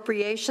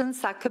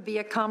appropriations, that could be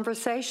a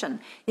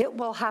conversation. It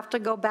will have to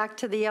go back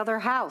to the other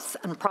house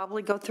and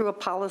probably go through a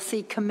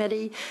policy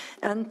committee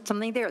and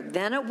something there.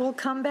 Then it will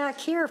come back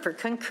here for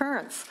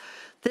concurrence.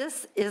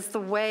 This is the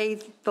way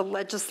the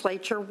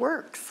legislature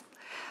works.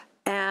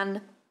 And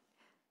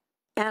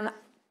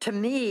to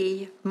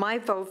me, my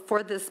vote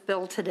for this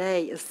bill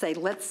today is say,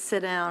 let's sit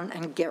down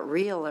and get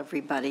real,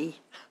 everybody,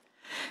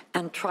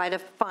 and try to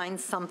find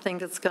something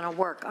that's going to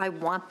work. I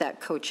want that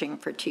coaching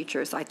for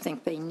teachers. I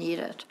think they need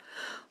it.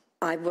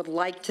 I would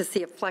like to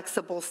see a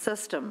flexible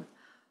system.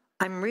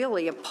 I'm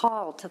really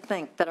appalled to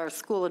think that our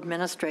school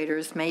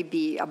administrators may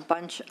be a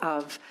bunch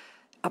of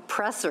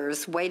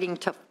oppressors waiting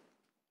to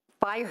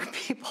fire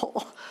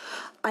people.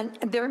 And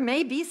there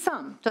may be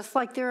some, just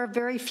like there are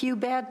very few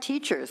bad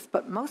teachers,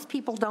 but most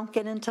people don't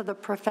get into the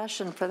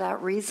profession for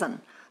that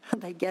reason.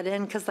 They get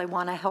in because they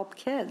want to help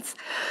kids.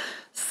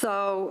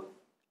 So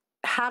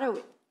how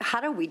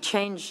do we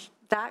change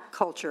that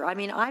culture? I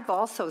mean, I've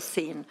also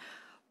seen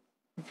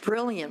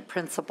brilliant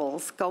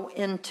principals go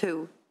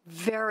into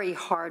very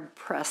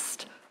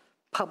hard-pressed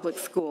public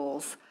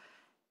schools,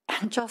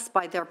 and just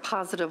by their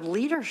positive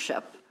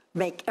leadership,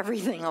 make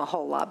everything a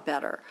whole lot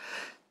better.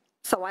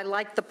 So I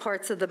like the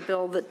parts of the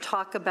bill that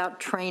talk about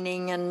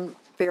training and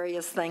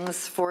various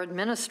things for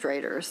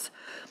administrators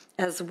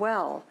as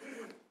well.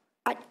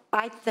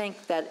 I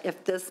think that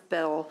if this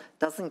bill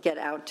doesn't get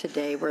out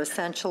today, we're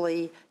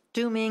essentially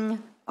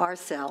dooming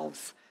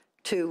ourselves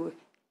to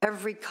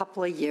every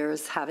couple of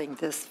years having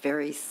this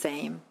very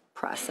same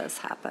process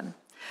happen.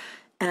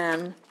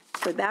 And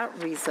for that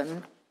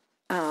reason,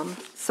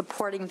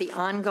 supporting the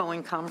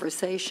ongoing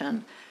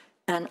conversation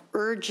and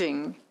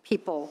urging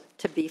people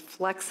to be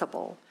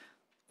flexible.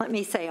 Let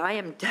me say, I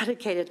am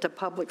dedicated to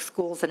public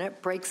schools, and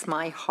it breaks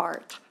my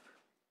heart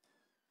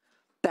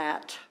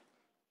that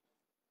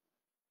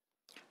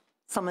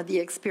some of the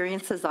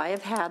experiences I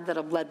have had that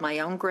have led my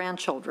own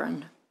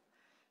grandchildren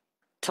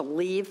to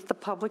leave the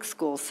public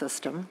school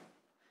system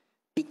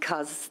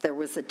because there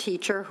was a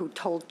teacher who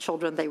told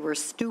children they were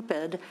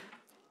stupid,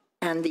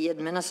 and the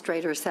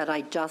administrator said,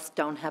 I just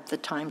don't have the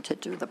time to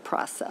do the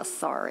process,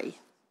 sorry.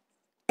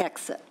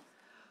 Exit.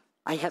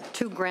 I have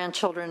 2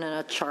 grandchildren in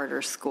a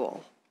charter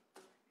school.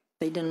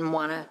 They didn't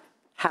want to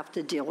have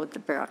to deal with the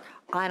bureaucracy.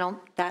 I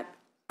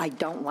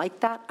don't like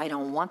that. I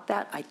don't want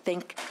that. I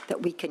think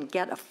that we can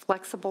get a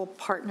flexible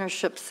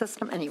partnership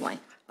system. Anyway,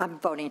 I'm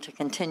voting to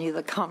continue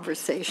the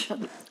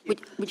conversation.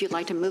 Would you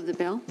like to move the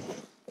bill?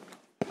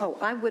 Oh,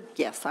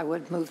 yes, I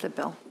would move the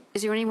bill.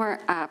 Is there any more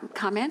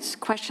comments,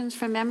 questions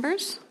from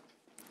members?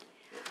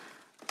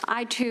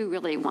 I, too,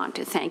 really want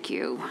to thank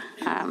you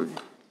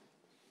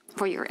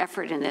for your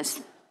effort in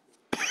this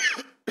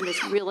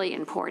really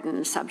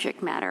important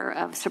subject matter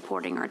of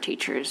supporting our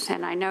teachers.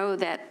 And I know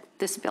that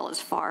this bill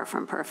is far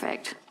from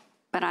perfect,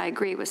 but I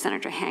agree with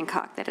Senator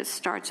Hancock that it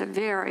starts a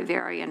very,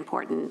 very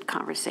important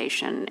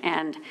conversation.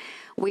 And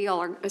we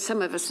all are,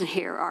 some of us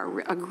here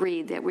are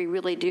agreed that we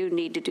really do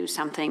need to do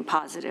something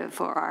positive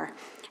for our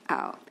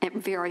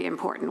very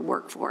important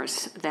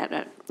workforce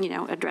that,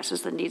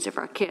 addresses the needs of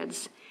our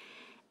kids.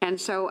 And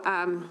so,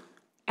 and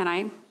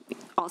I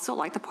also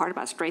like the part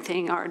about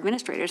strengthening our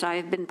administrators. I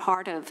have been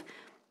part of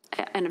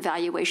an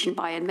evaluation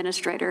by an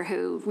administrator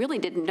who really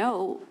didn't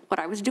know what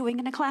I was doing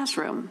in a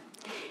classroom.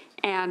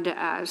 And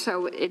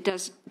so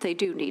they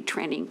do need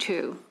training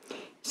too.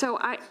 So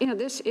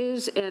this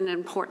is an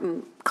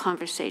important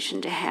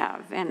conversation to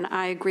have. And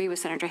I agree with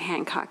Senator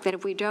Hancock that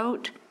if we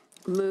don't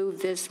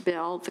move this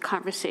bill, the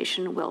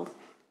conversation will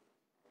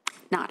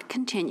not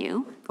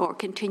continue or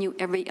continue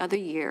every other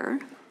year.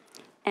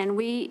 And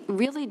we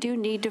really do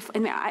need to,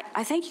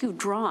 I think you've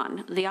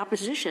drawn the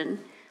opposition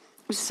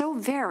so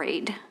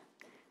varied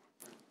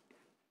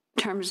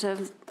in terms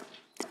of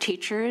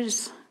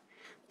teachers,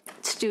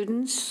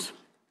 students,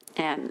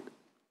 and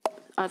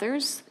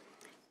others,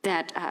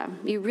 that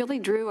you really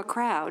drew a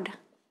crowd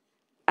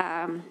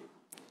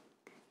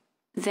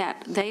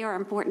that they are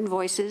important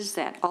voices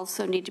that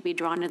also need to be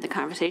drawn into the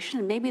conversation,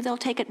 and maybe they'll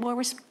take it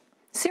more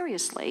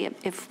seriously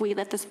if we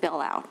let this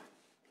bill out.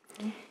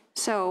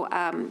 So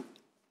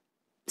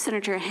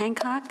Senator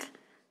Hancock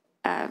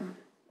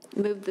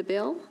moved the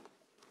bill.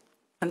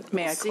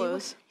 May I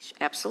close?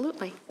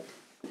 Absolutely.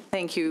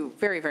 Thank you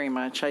very, very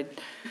much.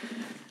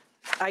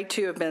 I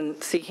too have been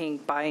seeking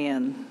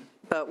buy-in,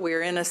 but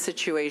we're in a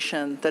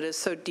situation that is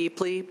so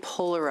deeply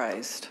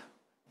polarized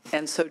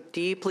and so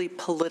deeply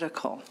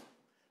political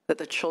that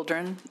the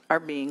children are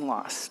being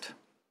lost.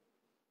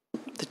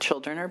 The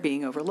children are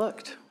being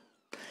overlooked.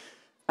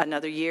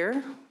 Another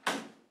year,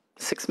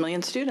 6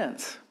 million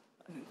students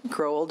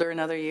grow older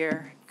another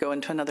year, go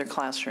into another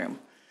classroom.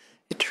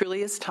 It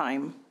truly is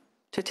time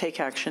to take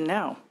action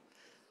now.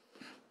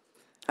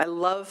 I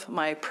love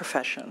my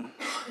profession.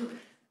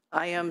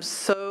 I am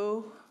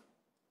so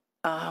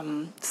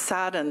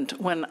saddened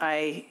when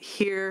I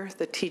hear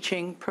the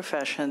teaching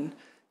profession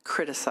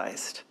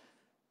criticized.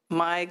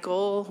 My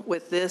goal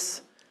with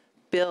this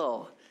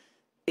bill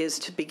is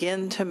to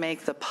begin to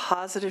make the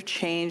positive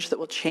change that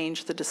will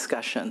change the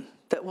discussion,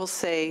 that will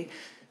say,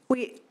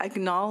 we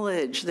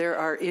acknowledge there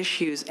are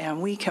issues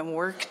and we can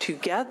work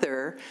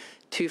together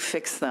to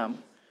fix them.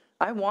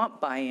 I want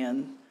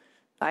buy-in.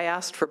 I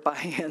asked for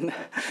buy-in.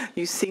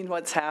 You've seen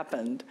what's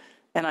happened,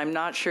 and I'm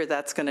not sure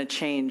that's going to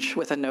change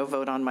with a no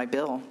vote on my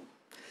bill.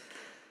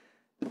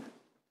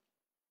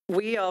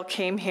 We all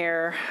came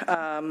here,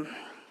 and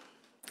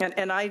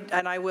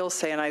I will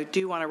say, and I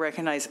do want to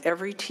recognize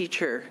every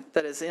teacher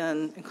that is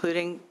in,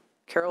 including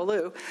Carol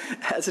Liu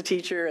as a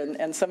teacher,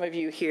 and some of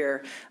you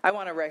here. I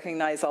want to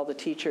recognize all the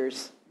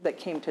teachers that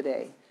came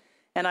today.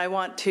 And I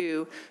want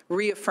to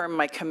reaffirm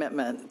my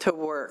commitment to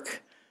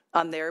work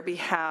on their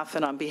behalf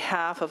and on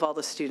behalf of all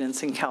the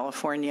students in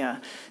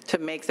California to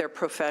make their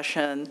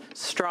profession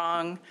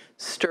strong,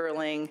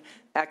 sterling,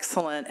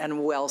 excellent,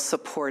 and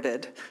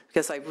well-supported,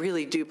 because I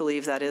really do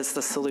believe that is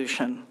the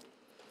solution.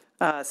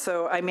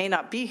 So I may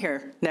not be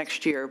here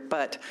next year,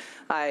 but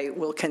I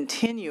will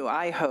continue,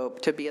 I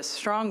hope, to be a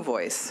strong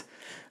voice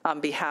on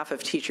behalf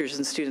of teachers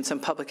and students in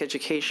public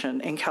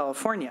education in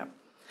California.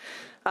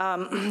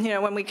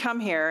 When we come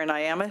here, and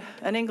I am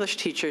an English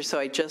teacher, so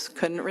I just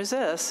couldn't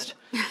resist,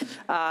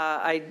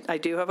 I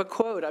do have a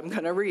quote I'm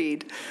going to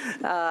read,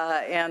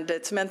 and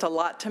it's meant a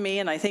lot to me,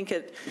 and I think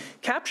it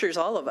captures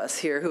all of us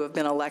here who have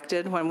been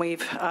elected when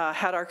we've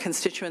had our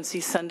constituency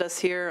send us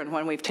here and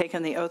when we've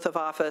taken the oath of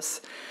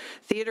office.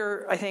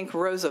 Theodore, I think,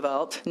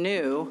 Roosevelt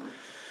knew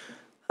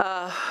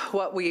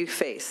what we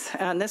face.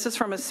 And this is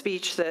from a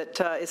speech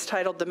that is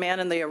titled The Man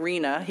in the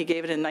Arena. He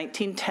gave it in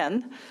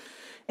 1910.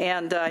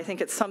 And I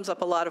think it sums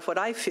up a lot of what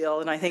I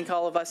feel, and I think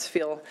all of us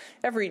feel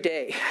every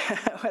day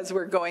as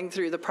we're going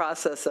through the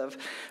process of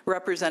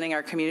representing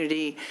our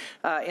community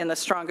in the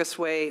strongest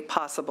way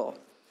possible.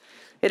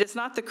 It is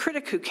not the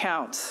critic who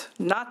counts,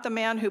 not the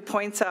man who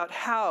points out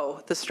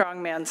how the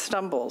strong man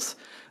stumbles,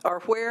 or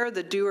where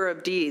the doer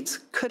of deeds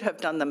could have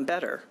done them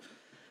better.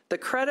 The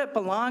credit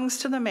belongs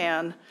to the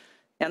man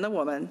and the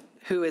woman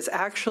who is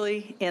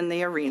actually in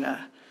the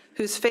arena,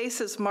 whose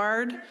face is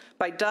marred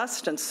by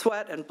dust and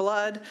sweat and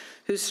blood,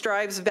 who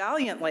strives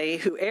valiantly,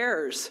 who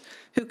errs,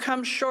 who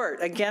comes short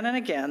again and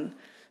again,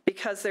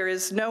 because there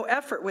is no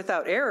effort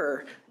without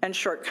error and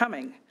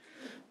shortcoming,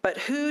 but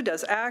who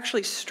does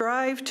actually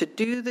strive to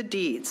do the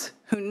deeds,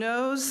 who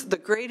knows the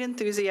great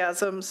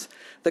enthusiasms,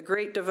 the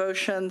great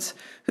devotions,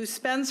 who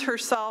spends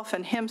herself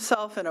and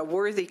himself in a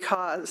worthy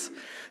cause,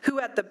 who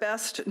at the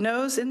best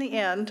knows in the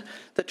end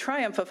the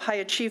triumph of high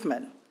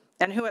achievement,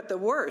 and who at the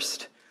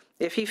worst,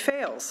 if he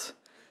fails,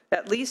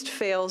 at least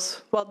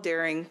fails while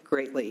daring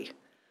greatly,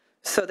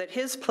 so that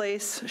his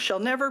place shall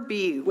never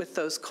be with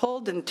those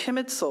cold and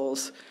timid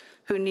souls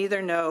who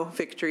neither know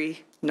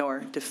victory nor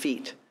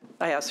defeat.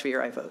 I ask for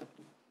your aye vote.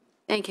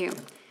 Thank you.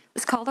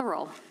 Let's call the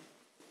roll.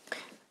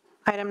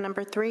 Item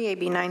number 3,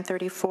 AB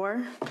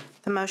 934.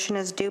 The motion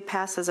is due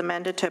pass as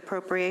amended to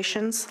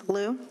appropriations.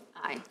 Liu?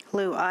 Aye.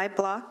 Liu, aye.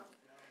 Block?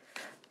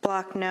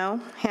 Block,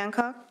 no.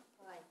 Hancock?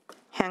 Aye.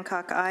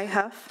 Hancock, aye.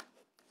 Huff?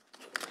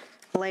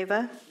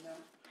 Leyva?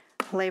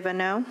 No. Leyva,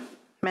 no.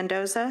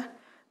 Mendoza?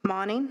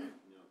 Monning? No.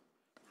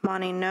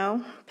 Monning,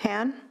 no.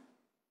 Pan?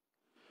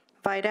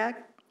 Vidak?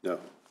 No.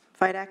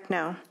 Vidak,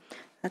 no.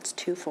 That's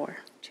 2-4.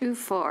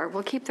 2-4.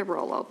 We'll keep the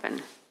roll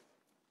open.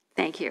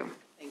 Thank you.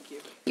 Thank you.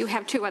 You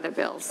have 2 other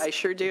bills. I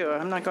sure do.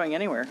 I'm not going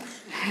anywhere.